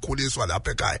wokubonga ngokukhuliswa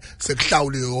lapha ekhaya.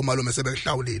 Sekuhlawuliwe omalume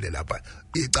sebehlawulile lapha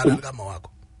icala likama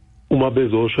wakho. Uma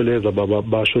bezoshweleza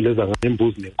bashweleza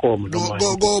ngembuzi nenkomo noma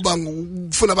ngoba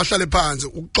ngifuna bahlale phansi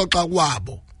ukuxoxa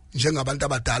kwabo njengabantu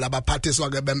abadala abaphathiswa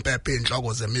ke bempephe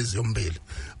inhloko zemizi yombili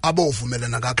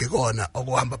abovumelana kakhe kona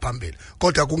okuhamba phambili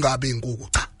kodwa kungabi inkukhu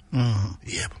cha.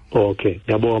 Yebo. Okay,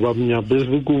 yabona babamnyama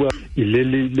bese kuba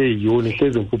ileli leyoni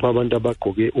hleze mphupha abantu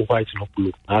abagqoke white no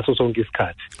blue ngaso sonke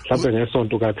isikhathi. Mhlawumbe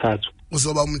ngesonto kathathu.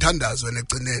 Uzoba umthandazo wena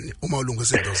egcineni uma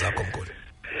ulungisa izinto zakho mkhulu.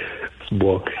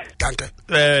 Sibonke. Danke.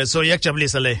 So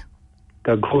yakujabulisa le.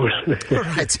 Kakhulu.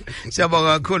 Right.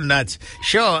 Siyabonga kakhulu nathi.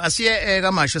 Sure, asiye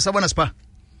kaMasho sabona sipha.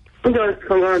 Kunjani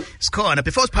sikhangana? Sikhona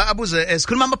before sipha abuze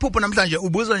sikhuluma amaphupho namhlanje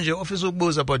ubuza nje office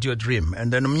ukubuza about your dream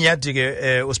and then umnyati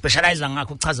ke uspecialize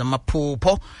ngakho ukuchaza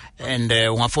amaphupho and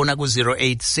ungafona ku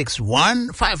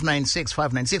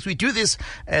 0861596596. We do this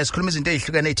sikhuluma izinto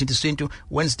ezihlukene ezintinto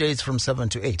Wednesdays from 7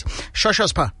 to 8. Shosho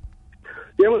sipha.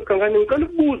 Yebo sikhangana ngicela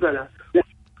ukubuza la.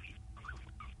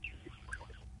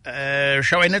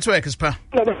 Shawe network sipha.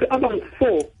 Abantu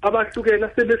 4 abahlukene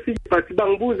sebefika but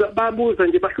babuza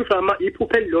nje bahlushwa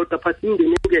iphupho elilodwa but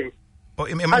ingene ke.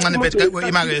 Imncane bethu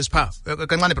imake sipha.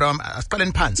 Kancane bro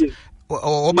asiqaleni phansi.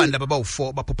 Obani laba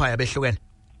bawu4 baphuphayo behlukene.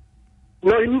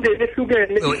 No imindeni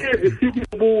ehlukene ezifika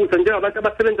ukubuza njengabantu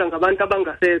abasebenza ngabantu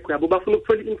abangasekho yabo bafuna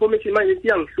ukuthola information manje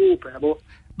iyangihlupha yabo.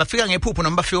 Bafika ngephupho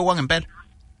noma bafika kwangempela?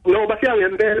 No bafika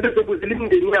ngempela bezobuzela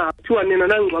imindeni yabo kuthiwa nina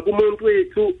nangcwaba umuntu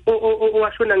wethu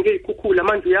owashona ngezikhukhula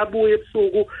manje uyabuya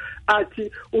ebusuku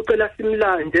athi ucela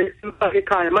simlande simfake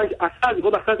ekhaya manje asazi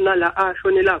ngoba sazi nala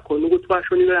ashonela khona ukuthi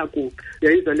washonela kuphi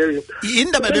yayizwa leyo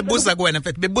indaba bebuza kuwena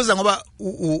mfethu bebuza ngoba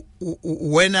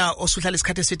wena osuhlala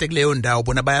isikhathi eside kuleyo ndawo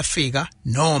bona bayafika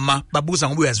noma babuza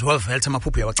ngoba uyaziwa vele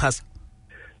amaphupho yawachaza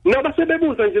no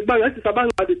basebebuza nje bangathi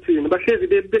sabangabi thina bahlezi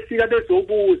befika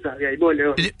bezobuza uyayibona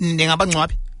leyo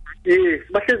ningabangcwabi yes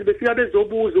bahlezi befika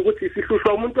bezobuza ukuthi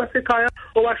sihlushwa umuntu wasekhaya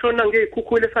owashona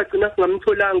ngezikhukhula esagcina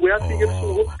singamtholanga uyafika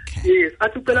ebusuku yes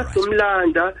athi ucela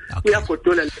somlanda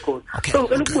uyagodola lekhona so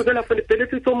ngicela ukubuzela for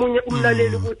benefit omunye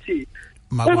umlaleli ukuthi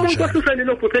umuntu ohlushwa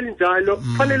lelo phupho elinjalo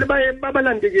kufanele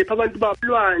babalande kephi abantu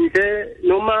bablwandle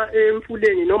noma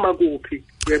emfuleni noma kuphi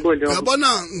uyabona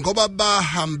ngoba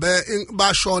bahambe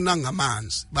bashona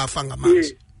ngamanzi bafa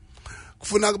ngamanzi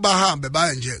kufuna bahambe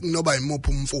baye nje kunoba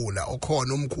imuphi umfula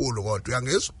okhona omkhulu kodwa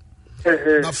uyangizwa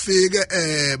bafike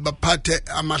baphathe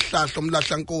amahlahla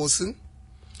omlahlankosi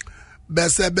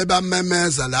bese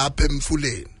bebamemeza lapha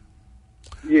emfuleni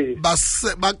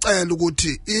bacela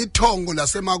ukuthi ithongo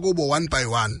lasemakubo 1 by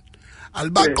 1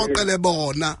 alibaqoqele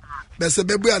bona bese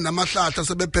bebuya namahlahla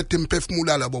sebephethe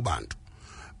imphefumulo labo bantu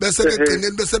bese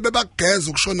begcineni bese bebageza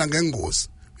ukushona ngengozi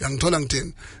uyangithola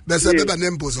ngithini bese beba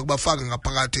nembuzo kubafaka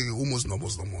ngaphakathi umuzi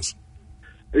nomuzi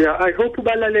yeah I hope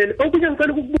balalele okunye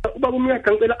ngicela ukubuza ubaba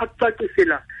umnyaka ngicela akucacise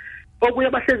la okuye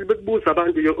bahlezi bekubuza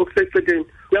abantu okusecedeni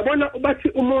uyabona bathi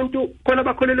umuntu khona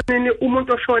bakholelwa nini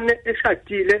umuntu oshone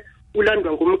eshadile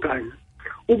ulandwa ngomgane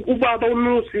ubaba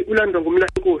umuzi ulandwa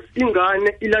ngumlankosi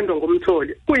ingane ilandwa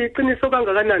ngomthole kuyiqiniso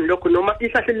kangakanani lokho noma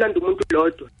ihlahle lilanda umuntu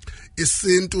lodwa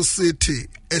isintu sithi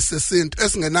esesintu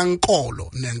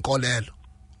esingenankolo nenkolelo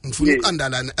ngifuna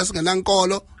ukandalana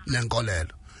esingenankolo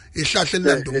nenkolelo ihlahle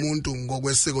lilanda umuntu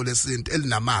ngokwesiko lesintu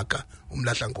elinamaka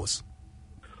umlahlankosi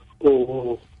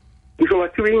ngisho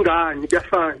wathi ingane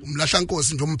kuyafana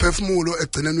umlahlankosi nje umphefumulo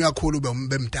egcineni uyakhulu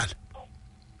bemdala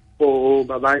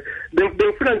baba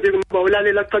bengifuna nje ngoba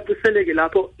ulalela acaciseleke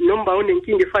lapho noma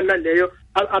unenkinga efana leyo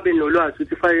abe nolwazi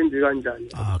ukuthi fayenze kanjani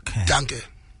okay danke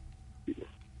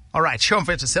all right sure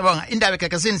mfethu siyabonga indaba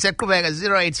eGagazini siyaqhubeka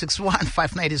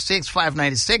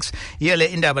 0861596596 yele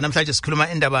indaba namhlanje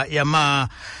sikhuluma indaba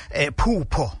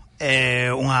yamaphupho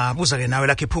ungabuza ke nawe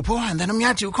lakhe iphupho and then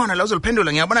umnyathi ukhona la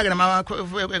uzoliphendula ngiyabona ke nama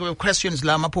questions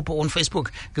la amaphupho on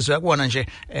Facebook ngizoyakubona nje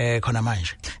khona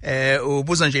manje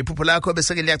ubuza nje iphupho lakho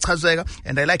bese ke liyachazeka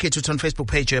and I like it on Facebook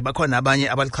page bakhona abanye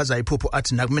abalichaza iphupho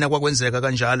athi nakumina kwakwenzeka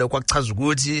kanjalo kwakuchaza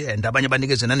ukuthi and abanye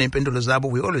banikeze nanempendulo zabo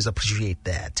we always appreciate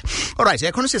that all right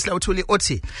yakhona sisila uthuli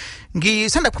othi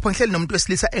ngisanda phupha ngihleli nomuntu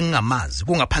wesilisa engingamazi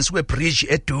kungaphansi kwebridge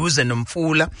eduze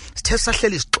nomfula sithe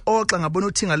sahleli sixoxa ngabona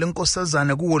uthi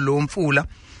ngalenkosazana kuwo umfula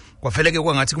kwaveleke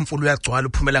kwangathi kumfula uyagcwala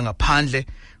uphumela ngaphandle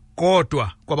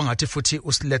kodwa kwaba ngathi futhi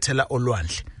usilethela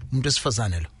olwandle umuntu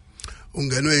esifazane lo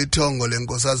ungenwe ithongo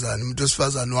lenkosazana umuntu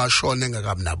esifazane washona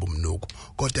engakabi nabo umnuko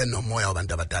kodwa enomoya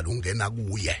wabantu abadala ungena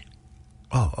kuye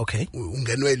okay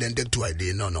ungenwe lento ekuthiwa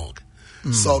ilinono ke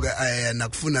so ke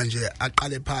nakufuna nje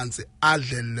aqale phansi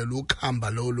adlele lokuhamba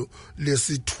lolu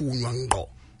lesithunywa ngqo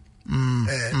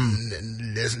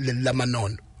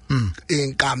lamanono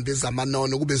inkambi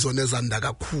zamanono kube zona ezanda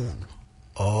kakhulu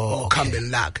okhambeni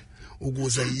lakhe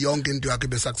ukuze yonke into yakhe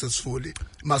be successfully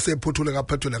mase phuthule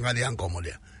kaphathule ngale yankomo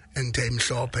leya engithe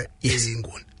imhlophe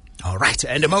izinguni all right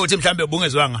and mawuthi mhlambe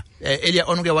ubungezwanga elia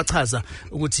on uke wachaza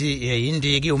ukuthi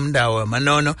yindiki umndawo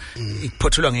yamanono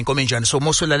ikuphothulwa ngenkomo enjani so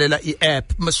mosulalela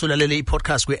iapp mosulalela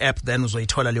ipodcast kwi-app then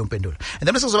uzoyithola leyo mpendulo and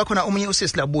then bese kuzoba khona umunye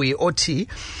usisilabuye othi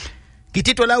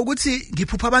ngititwa la ukuthi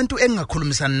ngiphupha abantu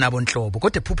engingakhulumisana nabo nhlobo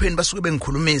kodwa ephupheni basuke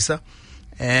bengikhulumisa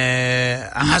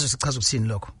angazi sichaza ukuthini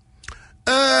lokho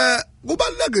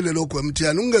kubalekile lokho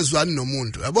emthiyana ungezwani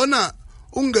nomuntu yabona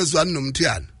ungezwani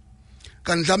nomthiyana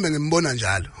kanti mhlambe ngimbona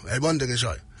njalo yayibona ke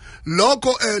shoyo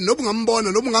lokho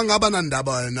nobungambona nobungangaba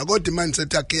nandaba yena kodwa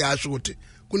mindset yakhe yasho ukuthi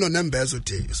kunonembezo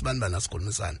uthi isibani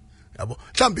banasikhulumisana yabo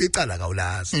mhlambe icala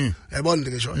kawulazi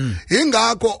yayibona ke shoyo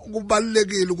ingakho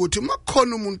kubalekile ukuthi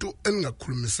makukhona umuntu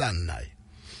engingakhulumisani naye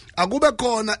akube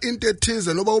khona into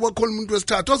ethize noba kuba khona umuntu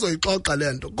wesithathu ozoyixoxa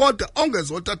lento kodwa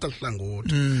ongezothatha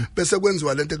hlangothi bese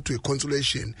kwenziwa lento ekuthiwa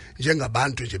iconsolation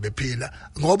njengabantu nje bephila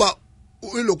ngoba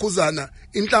ilokhuzana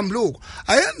inhlambuluko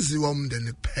ayenziwa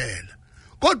umndeni kuphela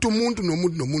kodwa umuntu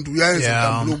nomuntu uyayenza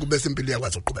inhlambuluko bese impilo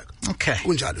yakwazi ukuqhubeka okay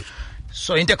kunjalo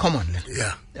so into common le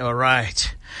yeah all right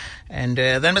and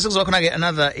then bese kuzokhona ke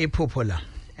another iphupho la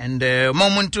and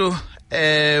umuntu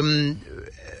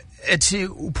ethi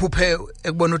uphuphe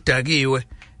ekubona udakiwe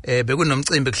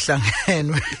bekunomcimbi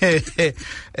kuhlangenwe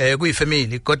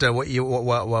kuyifamily kodwa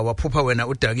waphupha wena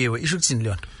udakiwe isho ukuthini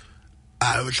leyo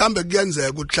mhlambe kuyenzeka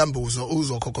ukuthi mhlambe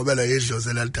uzokhokobela idlozi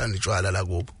elithanda itshwala la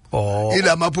kubo.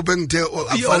 Ila maphupho engithe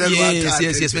afanele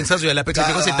wathathe. Yes, bengisazoya lapha ekhaya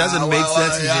because it doesn't make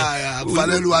sense nje.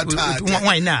 Kufanele wathathe.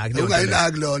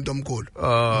 Ungayinaki lo nto omkhulu.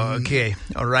 Okay,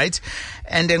 all right.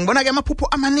 And ngibona ke amaphupho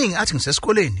amaningi athi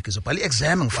ngisesikoleni ngizobhala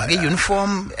iexam ngifake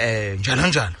iuniform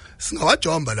njalo.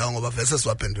 Singawajomba lawo ngoba vese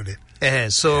siwaphendulile.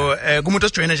 So kumuntu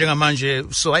osijoyina njengamanje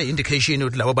so ayi indication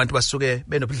ukuthi labo bantu basuke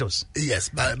benobudlozi.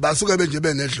 Yes, basuke benje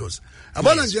benedlozi.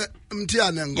 Abona nje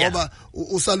Mthiyane ngoba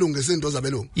usalungisa into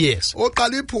zabelungu. Yes.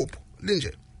 Oqala iphupho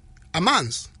linje.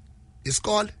 Amanzi,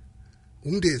 isikole,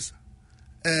 umndiza.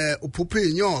 Uphupha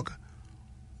inyoka.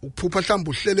 Uphupha mhlawumbe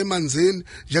uhlele emanzini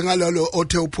njengalolo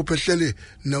othe uphupha ehleli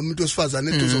nomuntu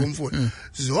osifazane eduze komfula.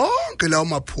 Zonke lawo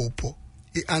maphupho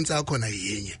ianswer yakho na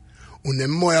yinye.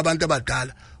 Unemoya abantu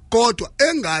abadala kodwa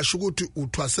engasho ukuthi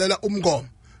uthwasela umnkomo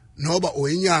noba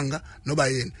oyinyanga noba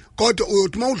yini kodwa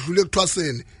uyothi mawudlule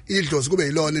ekuthwaseni idlozi kube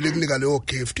yilona lekunika leyo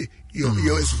gift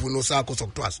yo isivuno sakho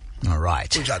sokuthwasa. All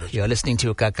right, you're listening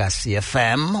to Ukuhlaziya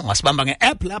FM. Wasibamba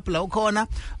nge-app lapho la ukhona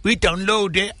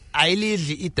uyi-download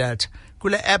ayilidli idatha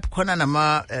kule app khona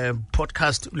nama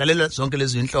podcast ulalela zonke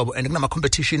lezi inhlobo and kunama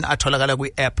competition atholakala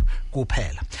kwi-app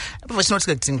kuphela. Voice notes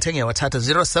ngithenge yawathatha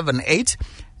 078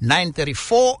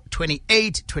 934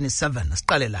 2827.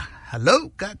 Siqale la.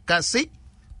 Hello Kakasi.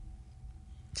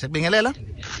 Sekubingelela?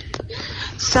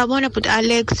 Sabona but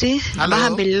Alexi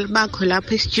abahambeli bakho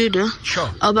lapha e-studio.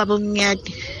 Sure. Obaba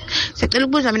umnyadi. Sicela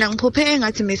ukubuza mina ngiphuphe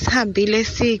engathi mesihambile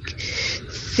siye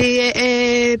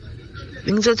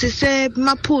ngizothi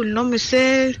semaphuli noma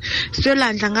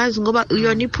siyolandla ngazi ngoba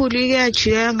uyona iphuli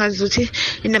iyajiya ngazi ukuthi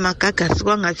inamagagasi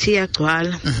kwangathi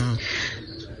iyagcwala.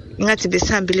 Ngathi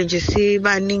besihambile nje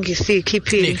sibaningi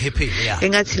sikhiphile.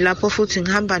 Engathi lapho futhi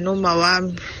ngihamba noma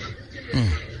wami.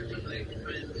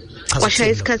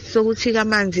 Kwashaya isikhathi sokuthi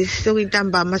kamanzi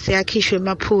sokuyintambama seyakhishwe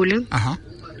emaphuli.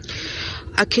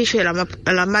 Akhishwe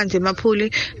lamanzi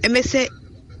emaphuli emese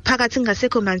phakathi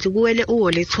ngasekho manzi kuwele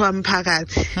uwolethwa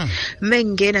phakathi.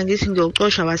 Mengingena ngithi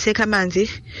ngiyocosha wasekho amanzi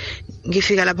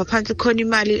ngifika lapha phansi khona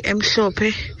imali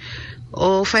emhlophe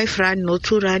o 5 rand no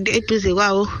 2 rand eduze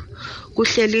kwawo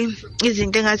kuhleli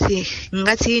izinto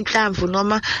ngathi inhlamvu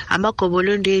noma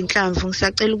amagobolondo einhlamvu.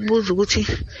 Ngisacela ukubuza ukuthi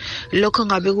lokho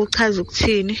ngabe kuchaza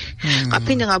ukuthini.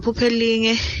 Ngaphinde ngaphupha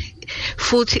elinye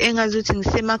futhi engazi ukuthi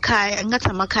ngisemakhaya ngathi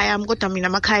amakhaya ami kodwa mina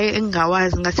amakhaya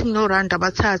engingawazi ngathi nginoRand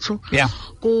abathathu.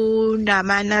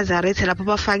 Kunama Nazareth lapho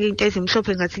bafaka into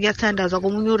ezimhlophe ngathi kuyathandazwa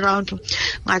komunye uround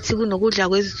ngathi kunokudla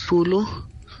kwesiZulu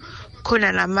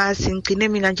khona namasi ngicine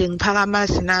mina nje ngiphaka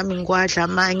amasi nami ngikwadla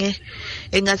amanye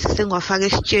engathi sengiwafaka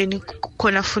esitsheni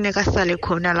khona kufuneka sale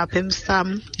khona lapha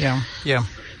emsamo.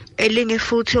 Elinye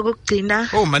futhi okugcina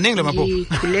maningi lamaphupho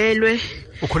ngikhulelwe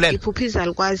iphupho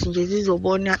izalukwazi nje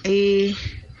zizobona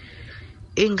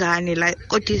ingane la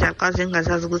kodwa izalukwazi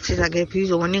engazazi ukuthi izakephi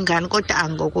izobona ingane kodwa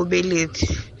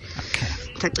angokobelethi.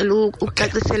 Ngicela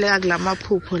ukucaciseleka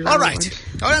kulamaphupho la. All right.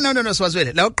 No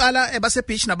Swazwele. La uqala base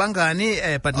beach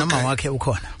nabangani but noma wakhe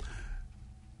ukhona.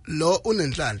 Lo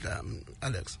unenhlanhla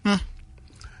Alex.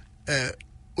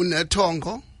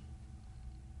 Unethongo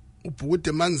ubhukude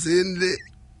emanzini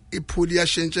iphuli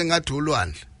yashintshe ngathi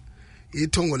ulwandle.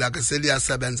 Ithongo lakhe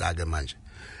seliyasebenza ke manje.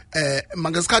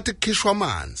 Mangesikhathi kukhishwa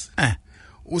amanzi.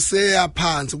 Useya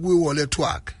phansi kuyi-wallet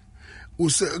wakhe.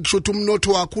 Kushuthi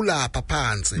umnotho wakho ulapha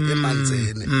phansi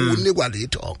emanzini unikwa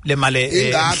litho le mali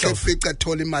ingakho efica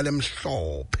ethola imali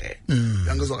emhlophe.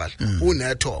 Yangizwa kahle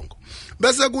unethongo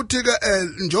bese kuthi ke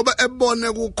njoba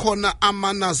ebone kukhona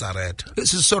ama Nazareth.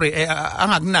 Sorry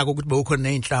angakunaka ukuthi bewukhona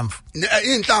nezinhlamvu.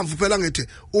 Inhlamvu phela ngithi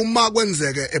uma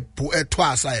kwenzeke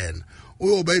ethwasa yena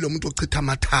uyobe lo muntu ochitha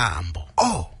amathambo.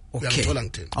 Okay.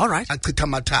 All right. Achitha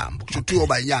amathambo. Kushuthi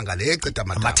uyoba inyanga le echitha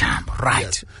amathambo.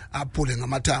 Right. Aphule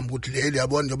ngamathambo ukuthi leli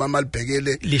yabona njoba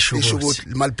malibhekele lisho ukuthi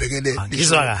malibhekele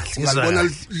ngizwa kahle. Ngibona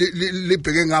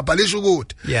libheke ngapha lisho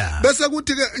ukuthi. Bese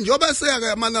kuthi ke njoba seya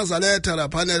ke amaNazaretha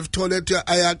lapha ne-toilet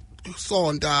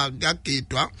ayasonta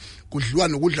kuyagidwa kudliwa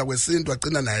nokudla kwesintu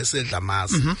agcina naye esedla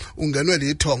amasi. Ungenwe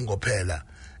lithongo phela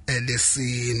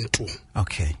lesintu.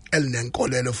 Okay.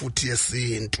 Elinenkolelo futhi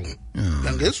yesintu.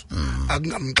 Yangizwa?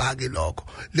 Akungamxaki lokho.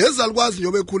 Lezi alikwazi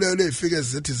njobe ekhulelwe efike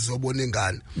zithi zizobona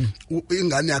ingane.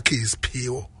 Ingane yakhe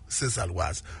isiphiwo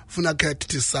sezalukwazi. Ufuna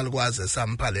khethe sisalukwazi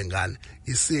esampha lengane.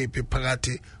 Isiphi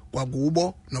phakathi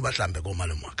kwakubo noba mhlambe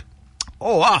komalume wakhe.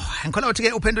 Oh wow, ngikhona ukuthi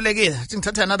ke uphendulekile.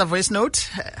 Ngithatha another voice note.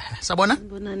 Sabona?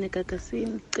 Ngibonane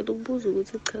Kakasini. Ngicela ukubuza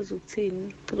ukuthi uchaza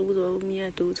ukuthini. Ngicela ukubuza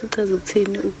umnyado ukuthi uchaza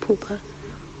ukuthini ukuphupha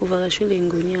uvakashele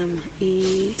ingonyama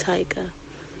i-tiger.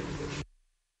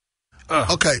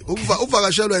 Okay,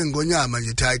 uvakashelwa ingonyama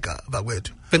nje tiger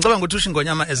bakwethu. Bengicabanga ukuthi usho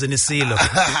ingonyama ezenisilo.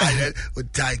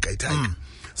 Tiger.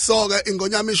 So ke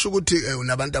ingonyama isho ukuthi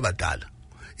unabantu abadala.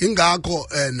 Ingakho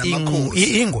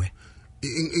namakhosi.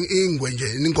 Ingwe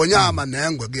nje ingonyama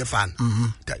nengwe kuyefana.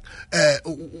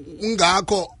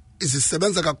 Ungakho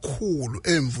izisebenza kakhulu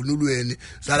emvunulweni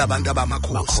zalabantu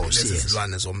abamakhosi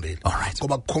lezilwane zombili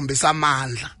ngoba kukhombisa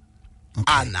amandla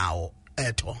anawo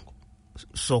ethongo.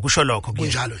 So kusho lokho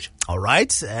kunjalo nje. All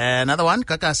right, another one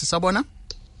Kakasi sabona.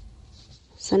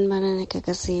 Sanibona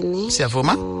nekakasini.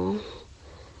 Siyavuma.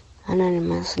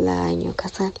 Anonymous la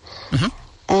Newcastle.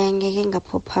 Ngeke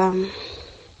ngaphupha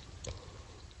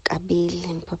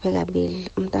ngiphuphe kabili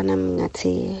umntana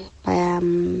ngathi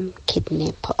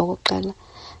kidnap okokuqala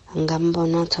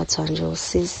ngambona uthathwa nje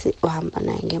usisi uhamba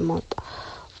naye ngemoto.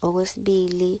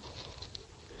 Okwesibili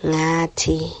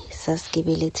ngathi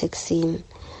sasigibele taxini.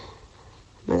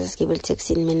 Mase sigibele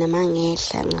taxini mina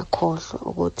mangehla ngakhohlwa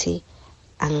ukuthi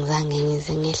angizange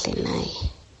ngize ngehle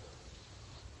naye.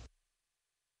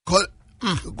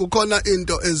 Kukhona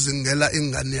into ezingela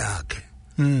ingane yakhe.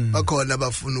 Bakhona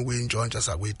abafuna ukuyintshontsha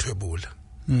sakuyithwebula.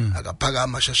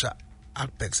 Akaphakama shasha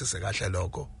akubhekisise kahle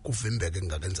lokho kuvimbeke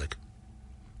ngakenzeka.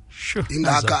 Sure.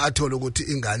 Ingaka athola ukuthi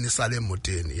ingane isale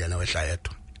emoteni yena wehla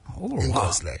yedwa.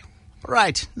 Inkosi leyo.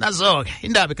 Right, nazo-ke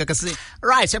indaba Kakasi.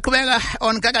 Right, siyaqhubeka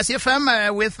on Kakasi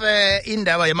FM with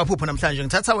indaba yamaphupho namhlanje.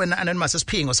 Ngithatha wena Anonymous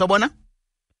Siphingo, sawubona?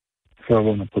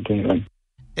 Sawubona potinaye.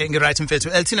 Ngiright mfethu.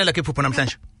 Lithini elakho iphupho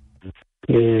namhlanje?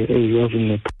 Yazi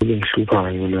nephupho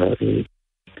engihluphayo la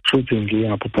futhi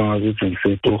ngiyaphupha ukuthi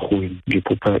ngisetohweni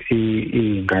ngiphupha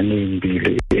ingane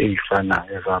ezimbili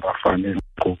ezifanayo ezabafana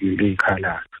ezigqokile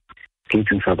ikhala.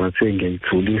 Ngithi ngisabathe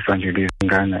ngiyithulisa nje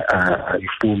lezingane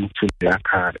ayifuni ukuthi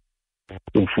yakhala.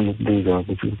 Ngifuna ukubuza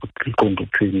ukuthi iqondo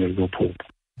ukuthini lezophupho.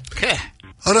 Okay.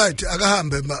 All right,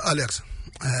 akahambe Alex.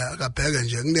 Akabheke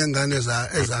nje kunengane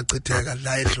ezacitheka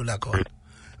la edlula khona.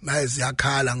 Maye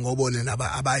ziyakhala ngobone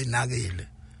naba abayinakile.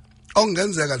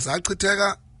 Okungenzeka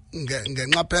zacitheka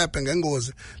ngenxaphephe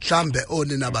ngengozi mhlambe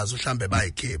onina bazo mhlambe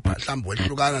bayikhipha mhlambe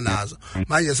wehlukana nazo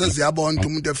manje seziyabona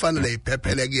umuntu efanele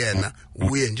iphephele kuyena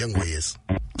uye njengoyesi.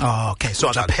 Okay, so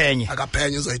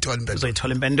akaphenye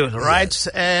uzoyithola impendulo. Right,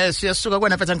 siyasuka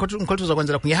kwena mfethu ngikholisa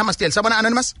uzokwenzela ku ngihama still. Sabona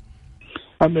Anonymous?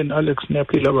 Amen Alex,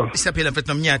 niyaphila baba? Siyaphila mfethu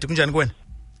nomnyati, kunjani kuwena?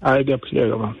 Hayi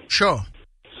kuyaphileka baba. Sure.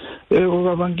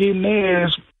 Baba ngine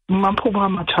maphupho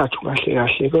amathathu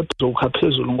kahle kodwa ukha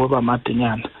phezulu ngoba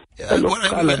amadinyana.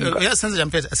 Yasenze nje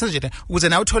mfethu, asenze nje ukuze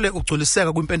nawe uthole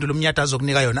ugculiseka kwimpendulo umnyati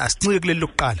azokunika yona. Asincike kuleli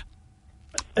lokuqala.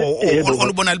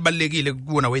 Olubona libalekile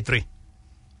kuwona way 3.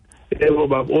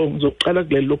 Baba, ngizoqala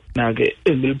kuleli lokunake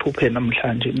engiliphuphe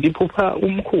namhlanje. Ngiphupha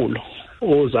umkhulu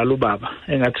ozala ubaba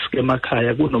engathi sike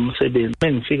emakhaya kunomsebenzi.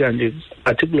 Mengifika nje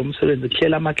athi kulomsebenzi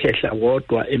kuhlela amakhehla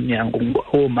wodwa eminyango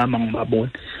omama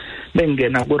ngibabona.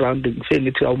 Bengena ku round ngifike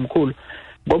ngithi awumkhulu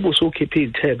ngoba usukhipha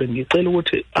izithebe ngicela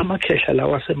ukuthi amakhehla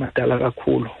lawa asemadala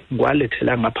kakhulu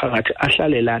ngwalethela ngaphakathi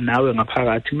ahlale la nawe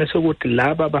ngaphakathi mase ukuthi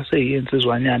laba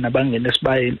baseyinsizwanyana bangena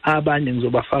esibayeni abanye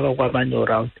ngizobafaka kwabanye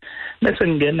round. Bese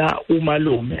ngena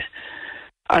umalume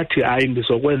athi hayi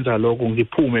ngizokwenza lokho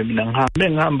ngiphume mina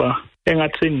ngihamba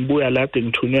engathi sengibuya lapho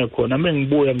ngithunywe khona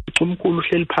mengibuya ngithi umkhulu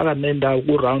uhleli phakathi nendawo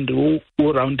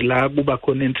ku round la kuba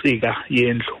khona insika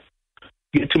yendlu.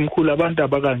 Ngithi mkhulu abantu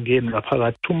abakangeni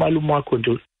ngaphakathi umalume wakho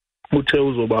nje uthe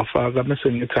uzobafaka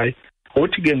mase ngithi hayi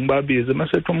uthi ke ngibabize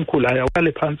mase ethi umkhulu haya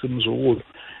uqale phansi mzukulu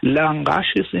la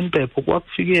ngashisa impepho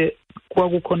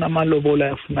kwakukhona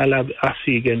amalobola afuna la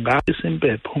afike ngashisa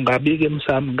impepho ngabike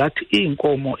emsami ngathi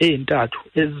inkomo ezintathu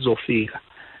ezizofika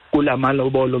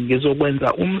kulamalobolo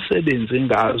ngizokwenza umsebenzi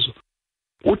ngazo.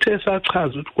 Uthe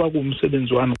sachaza ukuthi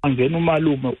kwakumsebenzi wami ngangena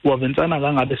umalume wavenzana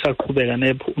kangabe saqhubeka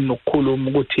nokukhuluma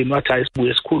ukuthi wathi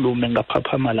ayisibuye sikhulume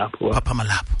ngaphaphama lapho.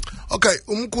 Okay,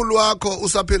 umkhulu wakho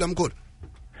usaphila mkhulu?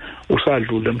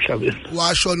 Usadlula emhlabeni.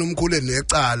 Washona umkhulu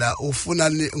enecala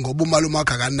ufuna ngoba umalume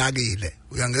wakhe akanakile.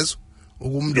 Uyangezwa?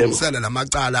 Ukumlungisela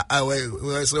lamacala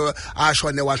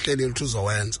ashone wahleli ukuthi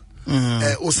uzowenza.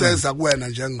 Useza kuwena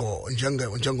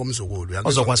njengomzukulu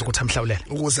ozokwazi ukuthi amhlawulele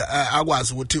ukuze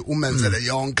akwazi ukuthi umenzele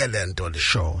yonke lento le.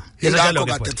 Sure. Ingakho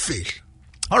kade kufihla.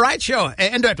 All right, sure.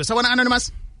 Endwethu sabona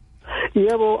Anonymous?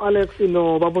 Yebo Alex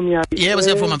no baba Mnyati. Yebo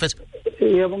siyavuma mfethu.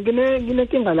 Yebo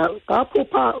nginenkinga la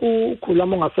ngaphupha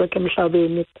ukhulama ongasekho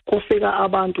emhlabeni kufika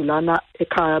abantu lana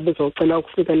ekhaya bezocela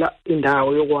ukufikela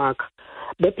indawo yokwakha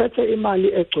bephethe imali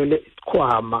egcwele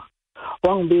isikhwama.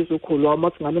 Wangibiza ukhulu wami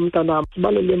athi ngalo mntana wami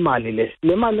sibalele imali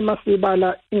le mali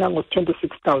masibala ingango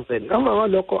 26,000 emva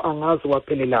kwalokho angazi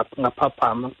waphele lapho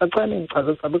ngaphaphama sacane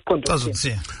ngichaze sabe iqondo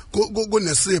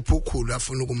kunesipho ukhulu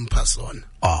afuna ukumpha sona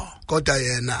kodwa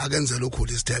yena akenzele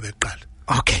ukhulu isithebe kuqala.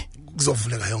 Okay.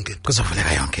 Kuzovuleka yonke into.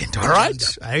 Kuzovuleka yonke into. All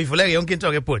right. Ayivuleka yonke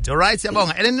into ke bhuti. All right,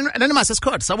 siyabonga. Anonymous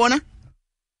Scott, sabona?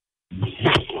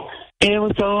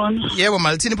 Sawona. Yebo,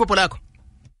 malithini iphupho lakho?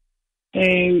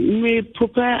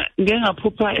 Ngiphupha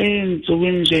ngengaphupha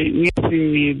ensukwini nje ngithi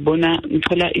ngibona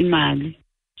ngithola imali.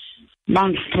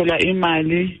 Mangithola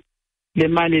imali, le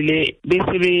mali le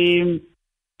bese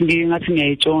ngingathi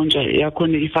ngiyayitshontsha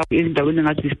yakhona ifaka ezindaweni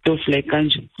ngathi stuff like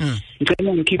kanje.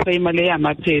 Ngicela ngikhipha imali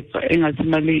yamaphepha engathi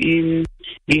imali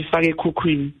ngifake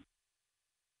ekhukhwini.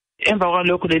 Emva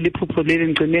kwalokho leli phupho leli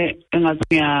ngicine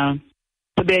engathi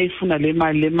sebeyifuna le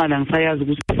mali angisayazi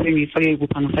ukuthi sengifake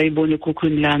kuphi angisayibona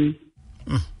ekhukhwini lami.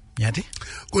 Yathi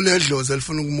kunedlozi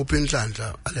elifuna ukumupha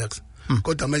inhlanhla Alex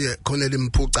kodwa manje khona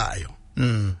elimphucayo.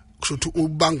 Kusho ukuthi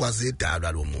ubangwa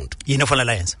zidalwa lo muntu. Yini ofuna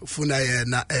la yenza? Ufuna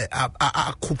yena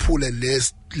akhuphule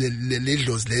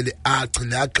ledlozi leli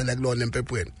agcile kulona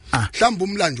empepweni. Mhlawumbe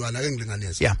umlanjwana ke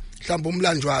ngilinganisa. Mhlawumbe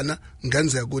umlanjwana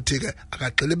ngenzeka ukuthi ke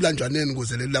akagxile eblanjwaneni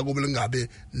ukuze leli lakubo lingabe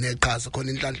neqhaza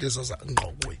khona inhlanhla lezo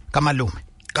ngqokuwe. Kamalume.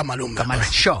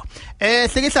 Sure.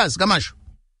 Sikuhlazi kamasho.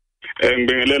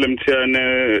 Ngibingelele Mthiyane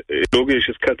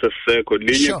lokishi isikhathi sisekho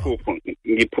linye iphupho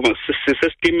ngiphupha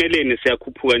sisestimeleni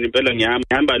siyakhuphuka impela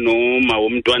ngihamba noma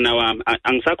womntwana wami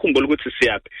angisakhumbula ukuthi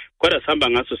siyaphi kodwa sihamba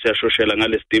ngaso siyashoshela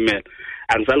ngalesitimela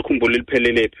angisalikhumbula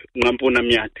liphelelepi ngampuna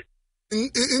mnyati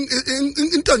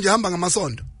into nje ihamba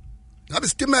ngamasondo ngabe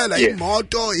isitimela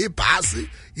imoto ibhasi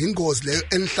ingozi le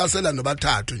enihlasela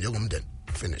nobathathu njengomndeni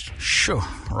finish. Sure.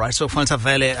 Right, so kufanele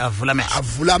vele avula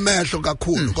amehlo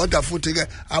kakhulu kodwa futhi ke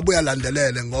abuya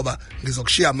landelele ngoba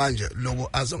ngizokushiya manje lokho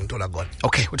azongithola kona.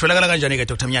 Okay, utholakala kanjani ke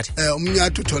Dr. Mnyathi?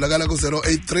 Umnyathi utholakala ku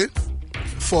 083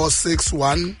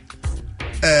 461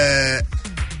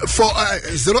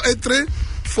 083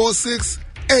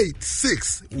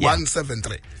 4686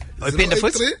 173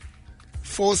 083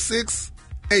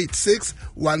 4686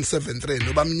 173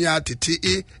 noba Mnyathi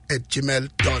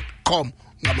te@gmail.com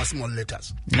ngama small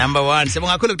letters. Number 1.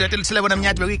 Sibonga kakhulu kudatela uthile bona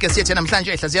Mnyathi bekuyike siyethe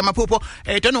namhlanje ehlaziya amaphupho.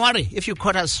 Don't worry if you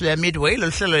caught us midway,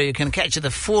 you can catch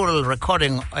the full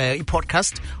recording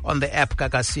podcast on the app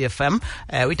Gagasi FM.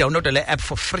 We download the app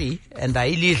for free and I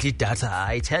leave data.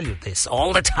 I tell you this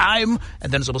all the time.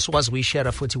 And then as we share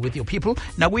a footy with your people.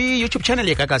 Now we YouTube channel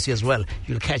Gagasi as well.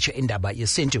 You'll catch Indaba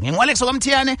Yesintu. Ngwalex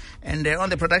Mthiyane, and on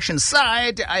the production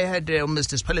side I had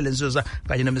Mr. Spelele Nzuza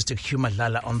kanye no Mr.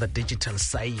 Humalala on the digital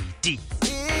side.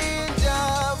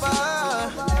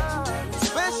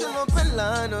 Special open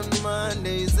line on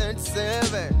Mondays at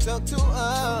 7. Talk to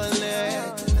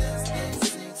Alex.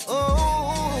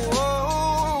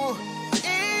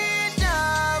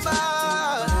 Indaba.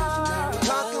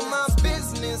 Talking my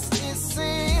business is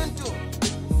Yesintu.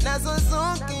 Nazo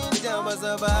zonke indaba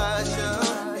zabasha.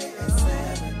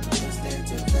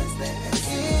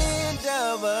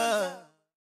 Indaba.